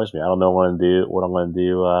just annoys me. I don't know what I'm going to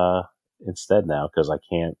do instead now, because I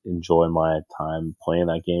can't enjoy my time playing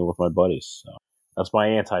that game with my buddies. So that's my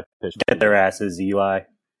anti-pitch. Get their asses, Eli.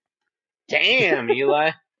 Damn,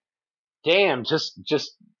 Eli. Damn, just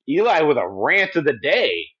Eli with a rant of the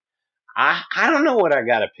day. I don't know what I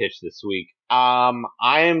got to pitch this week. I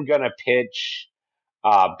am going to pitch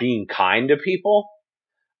being kind to people,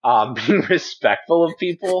 being respectful of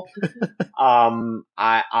people.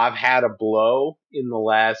 I've had a blow in the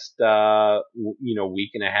last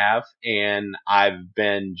week and a half, and I've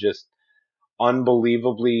been just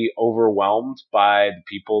unbelievably overwhelmed by the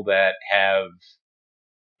people that have.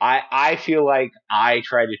 I feel like I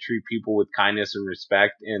try to treat people with kindness and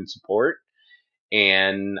respect and support,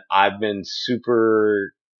 and I've been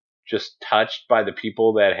super just touched by the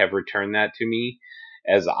people that have returned that to me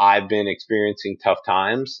as I've been experiencing tough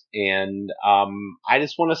times. And I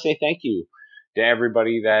just want to say thank you to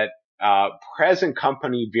everybody that present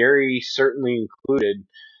company very certainly included,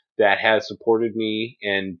 that has supported me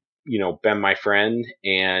and been my friend,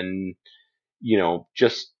 and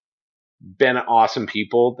just been awesome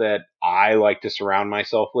people that I like to surround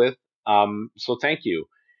myself with. So thank you.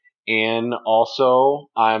 And also,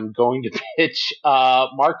 I'm going to pitch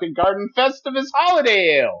Market Garden Festivus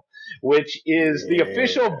Holiday Ale, which is the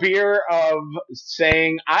official beer of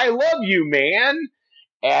saying I love you, man,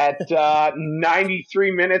 at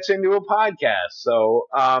 93 minutes into a podcast. So,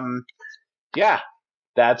 yeah,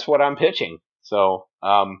 that's what I'm pitching. So,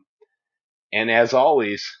 and as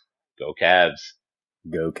always, go Cavs.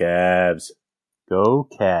 Go Cavs. Go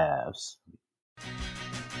Cavs.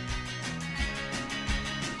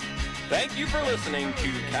 Thank you for listening to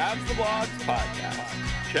Cavs the Blogs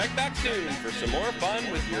podcast. Check back soon for some more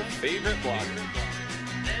fun with your favorite bloggers.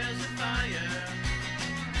 There's a fire.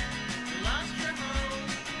 You lost your home.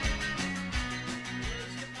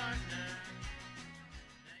 Where's your partner?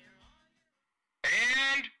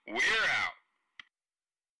 And we're out.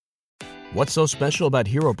 What's so special about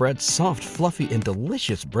Hero Bread's soft, fluffy, and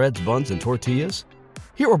delicious breads, buns, and tortillas?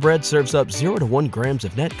 Hero Bread serves up 0 to 1 grams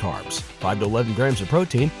of net carbs, 5 to 11 grams of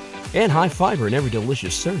protein, and high fiber in every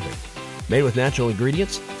delicious serving. Made with natural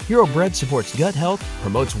ingredients, Hero Bread supports gut health,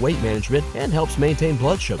 promotes weight management, and helps maintain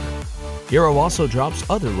blood sugar. Hero also drops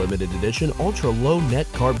other limited edition ultra-low net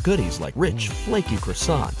carb goodies like rich, flaky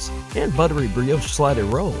croissants and buttery brioche slider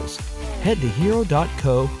rolls. Head to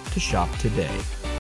hero.co to shop today.